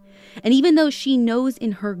burning. And even though she knows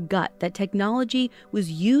in her gut that technology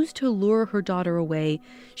was used to lure her daughter away,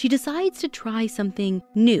 she decides to try something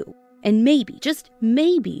new. And maybe, just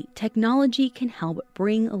maybe, technology can help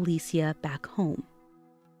bring Alicia back home.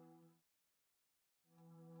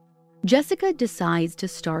 Jessica decides to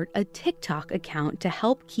start a TikTok account to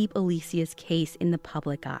help keep Alicia's case in the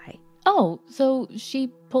public eye. Oh, so she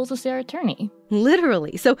pulls a Sarah Turney.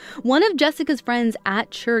 Literally. So one of Jessica's friends at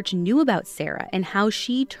church knew about Sarah and how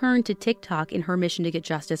she turned to TikTok in her mission to get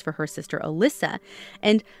justice for her sister Alyssa.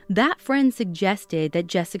 And that friend suggested that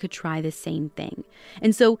Jessica try the same thing.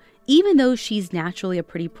 And so even though she's naturally a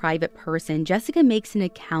pretty private person, Jessica makes an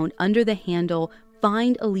account under the handle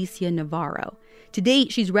Find Alicia Navarro. To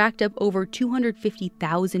date, she's racked up over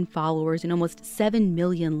 250,000 followers and almost 7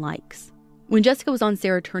 million likes. When Jessica was on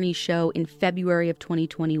Sarah Turney's show in February of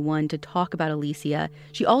 2021 to talk about Alicia,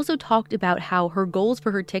 she also talked about how her goals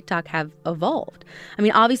for her TikTok have evolved. I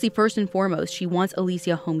mean, obviously, first and foremost, she wants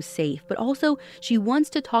Alicia home safe, but also she wants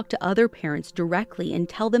to talk to other parents directly and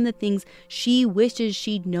tell them the things she wishes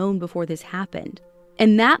she'd known before this happened.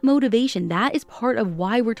 And that motivation, that is part of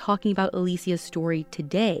why we're talking about Alicia's story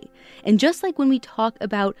today. And just like when we talk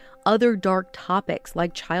about other dark topics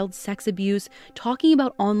like child sex abuse, talking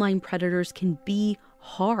about online predators can be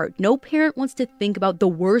hard. No parent wants to think about the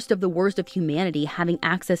worst of humanity having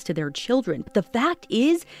access to their children. But the fact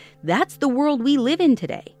is, that's the world we live in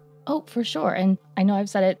today. Oh, for sure. And I know I've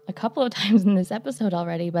said it a couple of times in this episode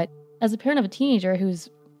already, but as a parent of a teenager who's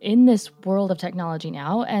in this world of technology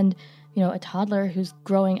now, and a toddler who's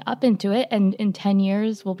growing up into it and in 10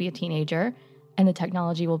 years will be a teenager and the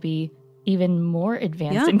technology will be even more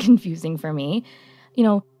advanced and confusing for me.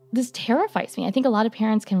 This terrifies me. I think a lot of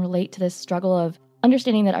parents can relate to this struggle of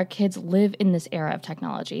understanding that our kids live in this era of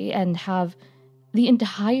technology and have the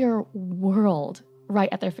entire world right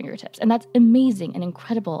at their fingertips. And that's amazing and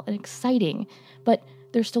incredible and exciting. But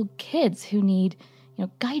they're still kids who need,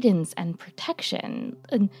 guidance and protection.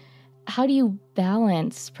 And how do you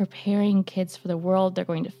balance preparing kids for the world they're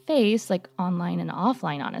going to face, like online and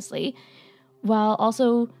offline, honestly, while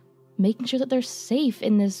also making sure that they're safe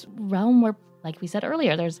in this realm where, like we said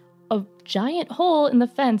earlier, there's a giant hole in the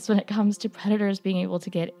fence when it comes to predators being able to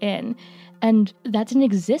get in. And that didn't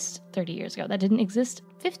exist 30 years ago. That didn't exist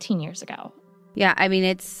 15 years ago. Yeah, I mean,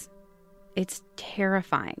 it's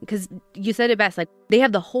terrifying because you said it best. Like, they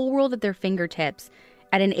have the whole world at their fingertips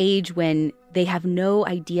at an age when they have no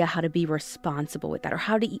idea how to be responsible with that or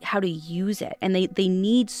how to use it. And they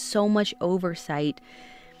need so much oversight.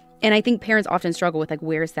 And I think parents often struggle with, like,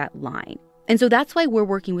 where's that line? And so that's why we're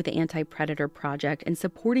working with the Anti-Predator Project and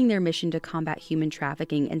supporting their mission to combat human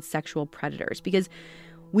trafficking and sexual predators, because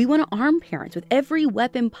we want to arm parents with every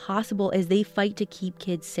weapon possible as they fight to keep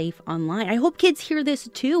kids safe online. I hope kids hear this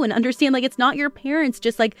too and understand, like, it's not your parents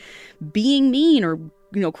just, like, being mean or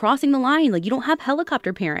crossing the line. Like, you don't have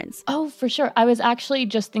helicopter parents. Oh, for sure. I was actually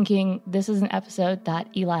just thinking this is an episode that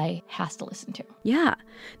Eli has to listen to. Yeah.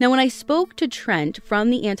 Now, when I spoke to Trent from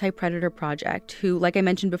the Anti-Predator Project, who, like I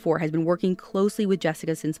mentioned before, has been working closely with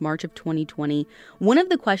Jessica since March of 2020, one of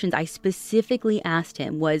the questions I specifically asked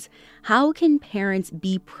him was, how can parents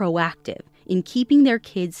be proactive in keeping their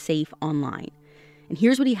kids safe online? And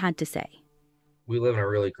here's what he had to say. We live in a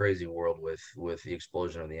really crazy world with the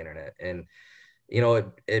explosion of the internet. And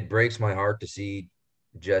it breaks my heart to see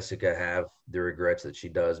Jessica have the regrets that she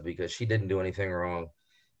does, because she didn't do anything wrong.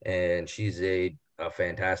 And she's a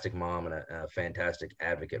fantastic mom and a fantastic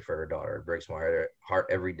advocate for her daughter. It breaks my heart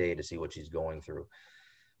every day to see what she's going through.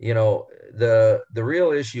 The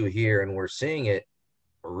real issue here, and we're seeing it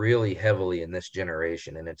really heavily in this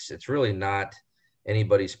generation, and it's really not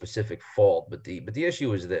anybody's specific fault, but the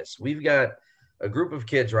issue is this. We've got a group of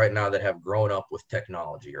kids right now that have grown up with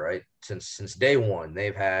technology, right? Since day one,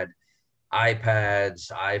 they've had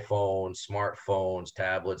iPads, iPhones, smartphones,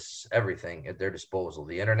 tablets, everything at their disposal.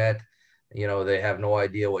 The internet, they have no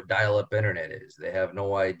idea what dial-up internet is. They have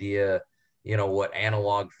no idea, what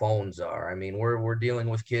analog phones are. I mean, we're dealing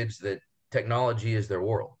with kids that technology is their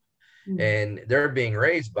world. Mm-hmm. And they're being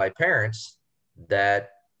raised by parents that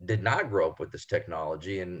did not grow up with this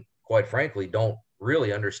technology and, quite frankly, don't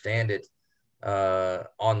really understand it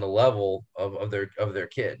on the level of their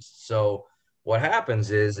kids. So what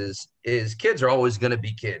happens is kids are always going to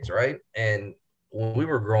be kids, right? And when we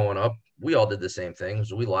were growing up, we all did the same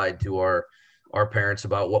things. We lied to our parents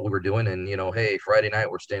about what we were doing, and hey, Friday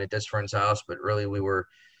night we're staying at this friend's house, but really we were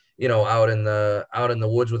out in the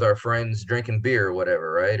woods with our friends drinking beer or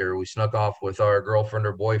whatever, right? Or we snuck off with our girlfriend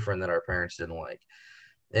or boyfriend that our parents didn't like.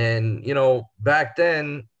 And back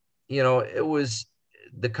then, it was,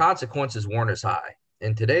 the consequences weren't as high.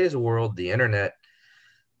 In today's world, the internet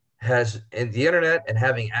and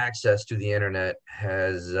having access to the internet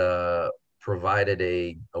has provided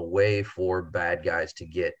a way for bad guys to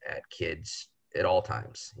get at kids at all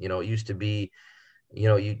times. It used to be,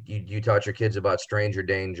 you taught your kids about stranger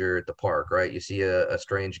danger at the park, right? You see a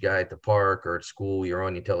strange guy at the park or at school,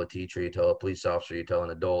 you tell a teacher, you tell a police officer, you tell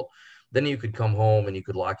an adult. Then you could come home and you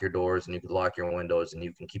could lock your doors and you could lock your windows and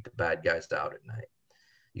you can keep the bad guys out at night.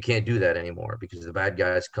 You can't do that anymore because the bad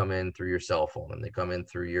guys come in through your cell phone and they come in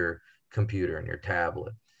through your computer and your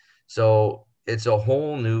tablet. So it's a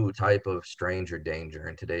whole new type of stranger danger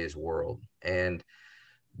in today's world. And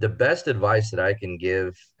the best advice that I can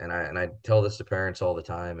give, and I tell this to parents all the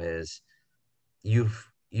time, is you've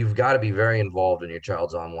got to be very involved in your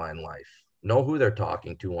child's online life. Know who they're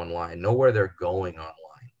talking to online. Know where they're going online.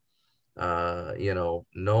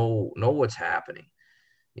 Know what's happening.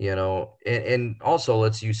 And also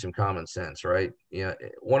let's use some common sense, right?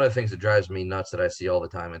 One of the things that drives me nuts that I see all the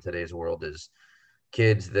time in today's world is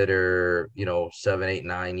kids that are 7, 8,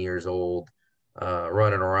 9 years old,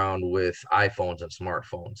 running around with iPhones and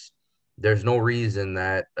smartphones. There's no reason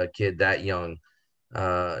that a kid that young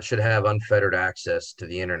should have unfettered access to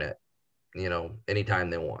the internet, anytime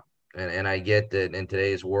they want. And I get that in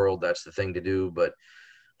today's world, that's the thing to do. But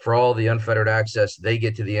for all the unfettered access they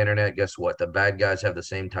get to the internet, guess what? The bad guys have the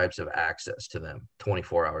same types of access to them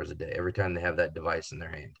 24 hours a day, every time they have that device in their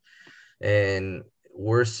hand. And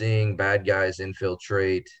we're seeing bad guys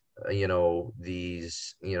infiltrate,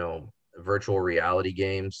 these, virtual reality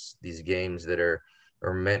games, these games that are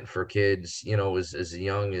meant for kids, as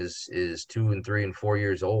young as 2 and 3 and 4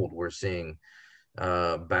 years old. We're seeing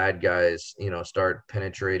bad guys, start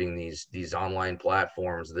penetrating these online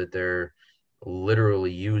platforms that they're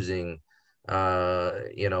literally using,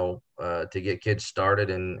 to get kids started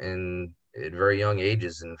in at very young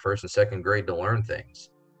ages in first and second grade to learn things.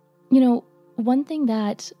 One thing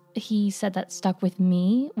that he said that stuck with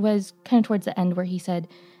me was kind of towards the end where he said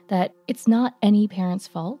that it's not any parent's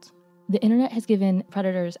fault. The internet has given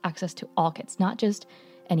predators access to all kids, not just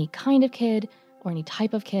any kind of kid or any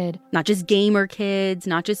type of kid. Not just gamer kids,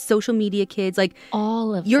 not just social media kids, like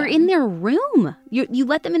all of you're them. in their room. You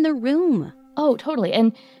let them in their room. Oh, totally.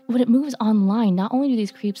 And when it moves online, not only do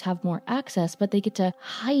these creeps have more access, but they get to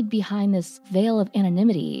hide behind this veil of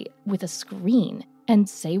anonymity with a screen and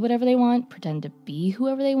say whatever they want, pretend to be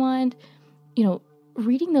whoever they want.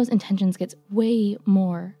 Reading those intentions gets way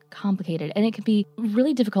more complicated, and it can be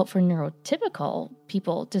really difficult for neurotypical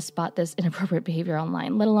people to spot this inappropriate behavior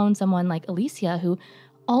online, let alone someone like Alicia, who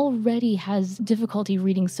already has difficulty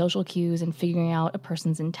reading social cues and figuring out a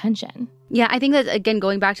person's intention. Yeah, I think that, again,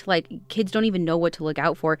 going back to kids don't even know what to look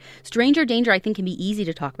out for. Stranger danger, I think, can be easy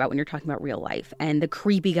to talk about when you're talking about real life and the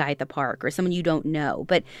creepy guy at the park or someone you don't know.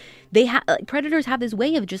 But predators have this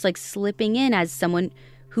way of just slipping in as someone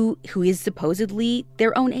who is supposedly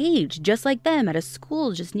their own age, just like them, at a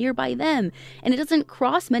school just nearby them. And it doesn't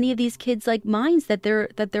cross many of these kids' minds that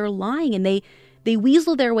they're lying, and they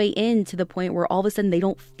weasel their way in to the point where all of a sudden they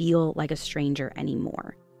don't feel like a stranger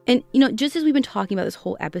anymore. And, just as we've been talking about this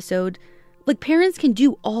whole episode, parents can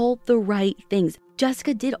do all the right things.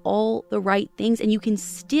 Jessica did all the right things, and you can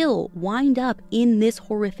still wind up in this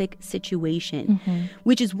horrific situation,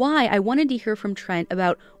 which is why I wanted to hear from Trent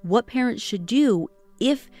about what parents should do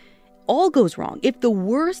if all goes wrong, if the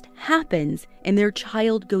worst happens and their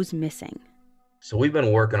child goes missing. So we've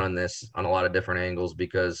been working on this on a lot of different angles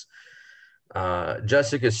because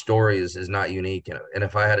Jessica's story is not unique. And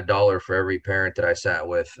if I had $1 for every parent that I sat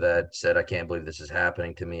with that said, I can't believe this is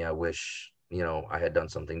happening to me, I wish, I had done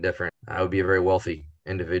something different, I would be a very wealthy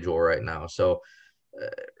individual right now. So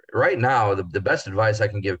right now, the best advice I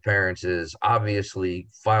can give parents is obviously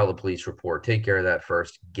file the police report, take care of that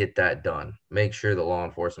first, get that done, make sure that law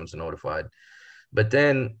enforcement's notified, but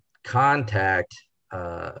then contact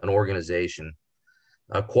an organization,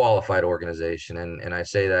 a qualified organization. And I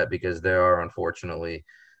say that because there are, unfortunately,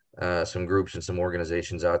 some groups and some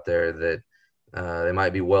organizations out there that they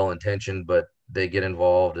might be well-intentioned, but they get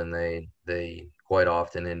involved and they quite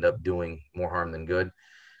often end up doing more harm than good.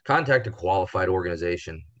 Contact a qualified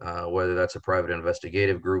organization, whether that's a private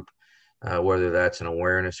investigative group, whether that's an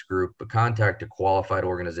awareness group, but contact a qualified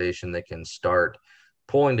organization that can start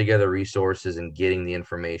pulling together resources and getting the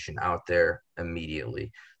information out there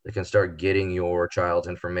immediately. They can start getting your child's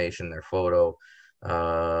information, their photo,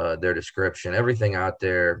 their description, everything out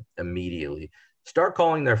there immediately. Start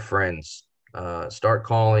calling their friends, start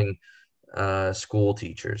calling school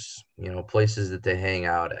teachers, places that they hang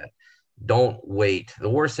out at. Don't wait. The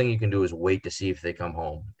worst thing you can do is wait to see if they come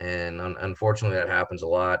home. And unfortunately, that happens a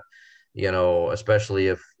lot, especially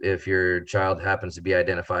if your child happens to be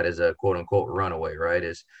identified as a quote unquote runaway, right?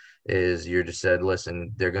 Is you're just said,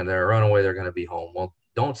 listen, they're a runaway, they're going to be home. Well,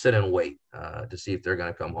 don't sit and wait to see if they're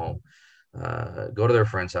going to come home. Go to their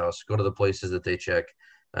friend's house, go to the places that they check,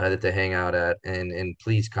 that they hang out at, and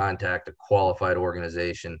please contact a qualified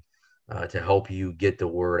organization to help you get the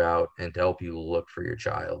word out and to help you look for your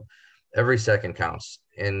child. Every second counts,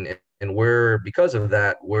 and because of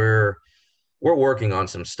that, we're working on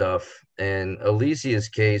some stuff. And Alicia's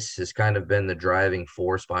case has kind of been the driving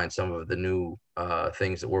force behind some of the new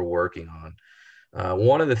things that we're working on.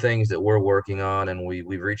 One of the things that we're working on, and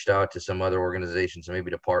we've reached out to some other organizations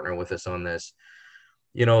maybe to partner with us on this.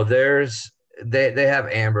 They have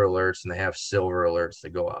amber alerts and they have silver alerts that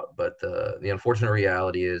go out, but the unfortunate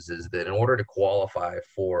reality is that in order to qualify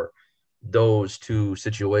for those two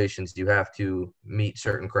situations, you have to meet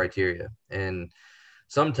certain criteria, and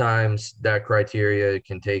sometimes that criteria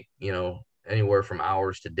can take anywhere from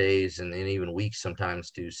hours to days and even weeks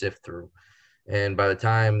sometimes to sift through. And by the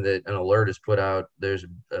time that an alert is put out, there's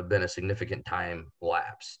been a significant time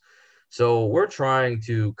lapse. So we're trying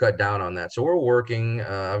to cut down on that. So we're working.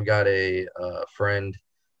 I've got a friend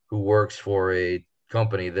who works for a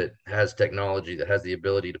company that has technology that has the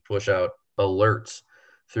ability to push out alerts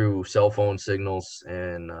through cell phone signals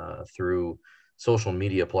and through social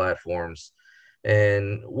media platforms.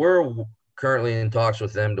 And we're currently in talks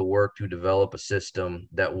with them to work to develop a system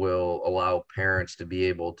that will allow parents to be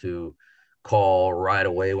able to call right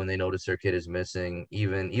away when they notice their kid is missing,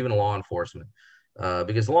 even law enforcement.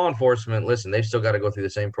 Because law enforcement, listen, they've still got to go through the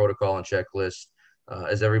same protocol and checklist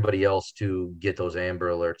as everybody else to get those amber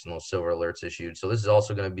alerts and those silver alerts issued. So this is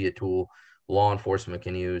also going to be a tool law enforcement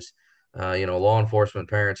can use. Law enforcement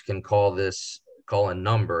parents can call a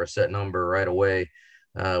set number right away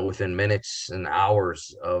within minutes and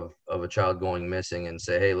hours of a child going missing and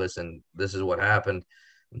say, hey, listen, this is what happened.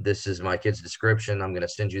 This is my kid's description. I'm going to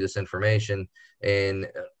send you this information. And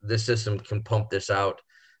this system can pump this out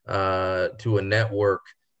to a network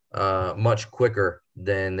much quicker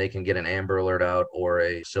than they can get an amber alert out or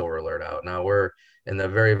a silver alert out. Now we're in the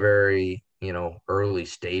very, very, early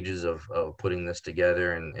stages of putting this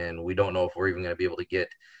together. And we don't know if we're even going to be able to get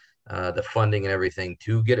the funding and everything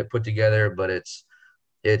to get it put together, but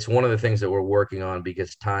it's one of the things that we're working on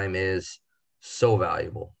because time is so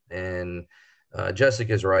valuable. And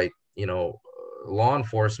Jessica's right. Law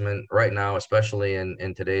enforcement right now, especially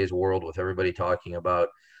in today's world with everybody talking about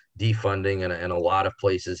defunding, and a lot of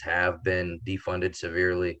places have been defunded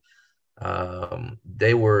severely.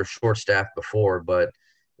 They were short-staffed before, but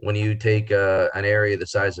when you take an area the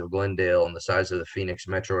size of Glendale and the size of the Phoenix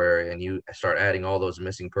metro area, and you start adding all those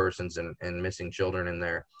missing persons and missing children in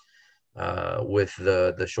there, with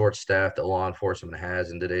the short staff that law enforcement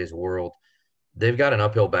has in today's world, they've got an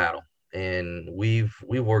uphill battle. And we've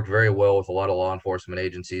worked very well with a lot of law enforcement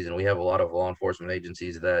agencies, and we have a lot of law enforcement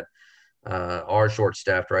agencies that are short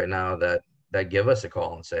staffed right now that give us a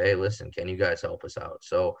call and say, hey, listen, can you guys help us out?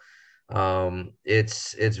 So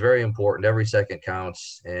it's very important. Every second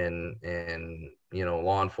counts, and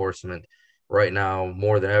law enforcement right now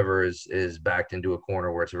more than ever is backed into a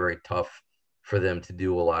corner where it's very tough for them to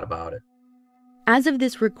do a lot about it. As of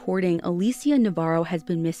this recording, Alicia Navarro has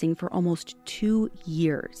been missing for almost 2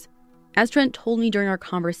 years. As Trent told me during our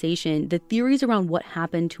conversation, the theories around what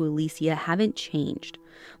happened to Alicia haven't changed.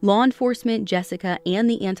 Law enforcement, Jessica, and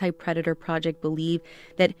the Anti-Predator Project believe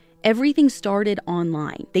that everything started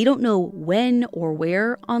online. They don't know when or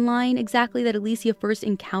where online exactly that Alicia first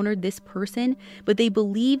encountered this person, but they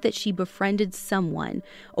believe that she befriended someone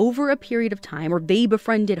over a period of time, or they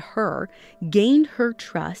befriended her, gained her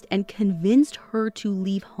trust, and convinced her to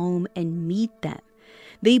leave home and meet them.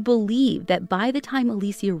 They believe that by the time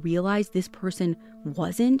Alicia realized this person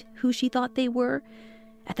wasn't who she thought they were,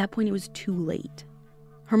 at that point it was too late.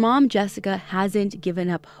 Her mom, Jessica, hasn't given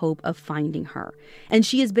up hope of finding her, and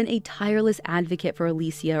she has been a tireless advocate for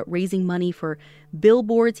Alicia, raising money for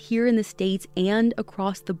billboards here in the States and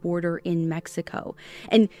across the border in Mexico.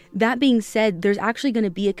 And that being said, there's actually going to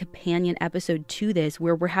be a companion episode to this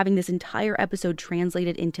where we're having this entire episode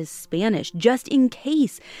translated into Spanish, just in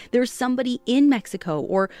case there's somebody in Mexico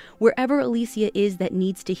or wherever Alicia is that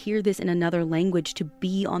needs to hear this in another language to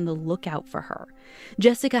be on the lookout for her.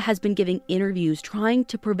 Jessica has been giving interviews trying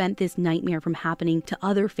to prevent this nightmare from happening to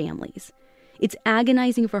other families. It's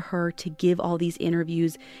agonizing for her to give all these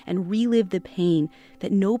interviews and relive the pain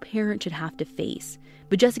that no parent should have to face.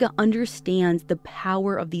 But Jessica understands the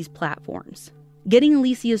power of these platforms. Getting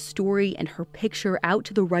Alicia's story and her picture out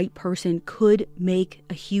to the right person could make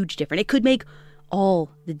a huge difference. It could make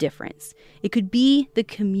all the difference. It could be the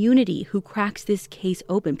community who cracks this case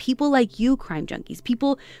open. People like you, crime junkies,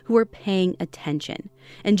 people who are paying attention.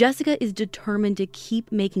 And Jessica is determined to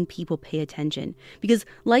keep making people pay attention because,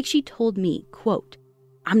 like she told me, quote,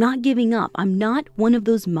 "I'm not giving up. I'm not one of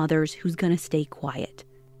those mothers who's going to stay quiet,"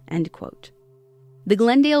 end quote. The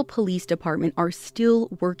Glendale Police Department are still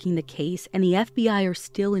working the case, and the FBI are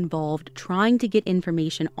still involved trying to get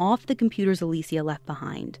information off the computers Alicia left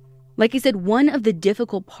behind. Like I said, one of the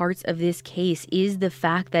difficult parts of this case is the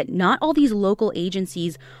fact that not all these local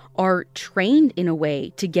agencies are trained in a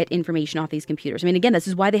way to get information off these computers. I mean, again, this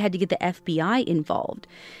is why they had to get the FBI involved.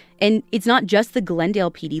 And it's not just the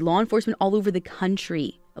Glendale PD. Law enforcement all over the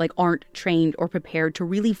country aren't trained or prepared to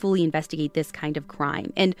really fully investigate this kind of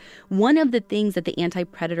crime. And one of the things that the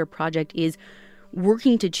Anti-Predator Project is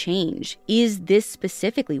working to change is this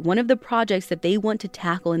specifically. One of the projects that they want to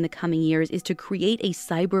tackle in the coming years is to create a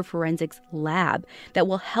cyber forensics lab that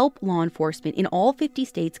will help law enforcement in all 50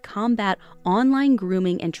 states combat online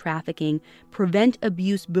grooming and trafficking, prevent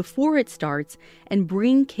abuse before it starts, and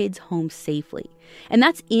bring kids home safely. And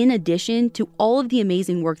that's in addition to all of the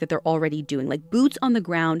amazing work that they're already doing, like boots on the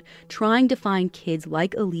ground, trying to find kids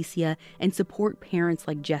like Alicia and support parents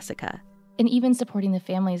like Jessica. And even supporting the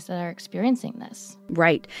families that are experiencing this.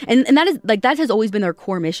 Right. And that is that has always been their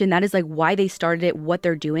core mission. That is why they started it, what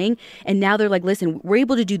they're doing. And now they're listen, we're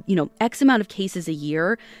able to do, X amount of cases a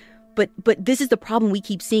year. But this is the problem we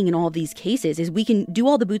keep seeing in all of these cases is we can do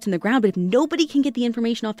all the boots in the ground, but if nobody can get the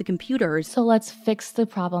information off the computers. So let's fix the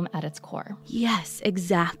problem at its core. Yes,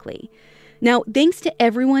 exactly. Now, thanks to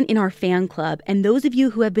everyone in our fan club and those of you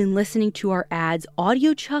who have been listening to our ads,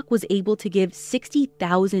 AudioChuck was able to give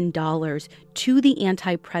 $60,000 to the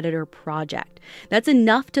Anti-Predator Project. That's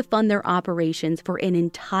enough to fund their operations for an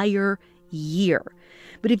entire year.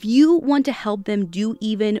 But if you want to help them do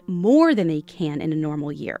even more than they can in a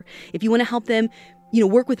normal year, if you want to help them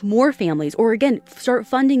work with more families, or again, start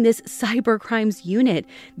funding this cyber crimes unit,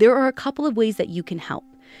 there are a couple of ways that you can help.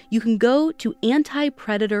 You can go to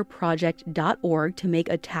antipredatorproject.org to make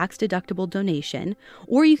a tax-deductible donation,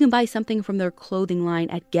 or you can buy something from their clothing line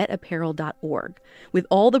at getapparel.org, with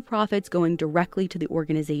all the profits going directly to the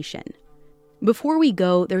organization. Before we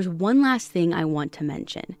go, there's one last thing I want to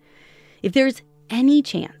mention. If there's any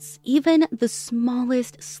chance, even the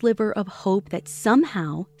smallest sliver of hope that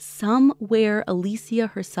somehow, somewhere, Alicia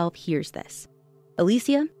herself hears this.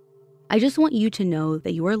 Alicia, I just want you to know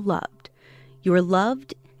that you are loved. You are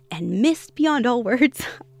loved and missed beyond all words.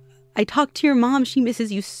 I talked to your mom. She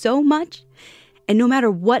misses you so much. And no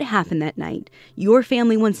matter what happened that night, your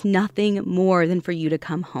family wants nothing more than for you to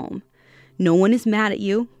come home. No one is mad at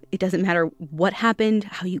you. It doesn't matter what happened,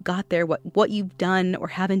 how you got there, what you've done or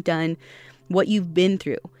haven't done, what you've been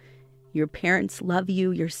through. Your parents love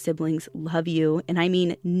you. Your siblings love you. And I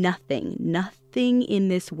mean nothing in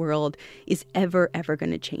this world is ever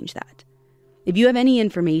going to change that. If you have any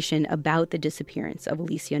information about the disappearance of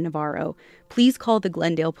Alicia Navarro, please call the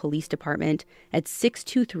Glendale Police Department at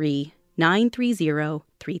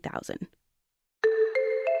 623-930-3000.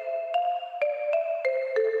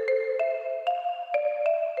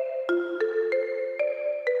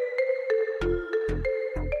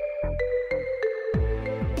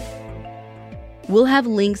 We'll have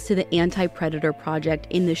links to the Anti-Predator Project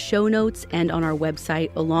in the show notes and on our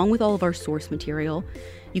website, along with all of our source material.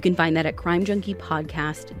 You can find that at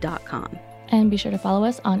crimejunkiepodcast.com. And be sure to follow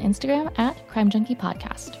us on Instagram at Crime Junkie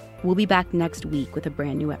Podcast. We'll be back next week with a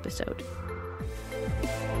brand new episode.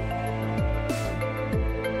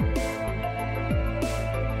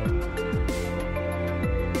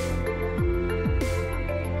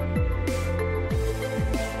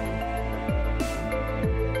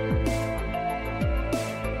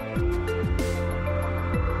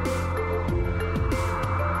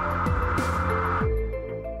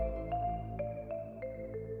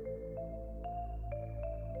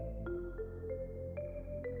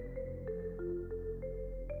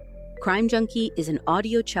 Crime Junkie is an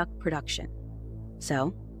AudioChuck production.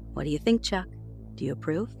 So, what do you think, Chuck? Do you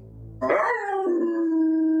approve?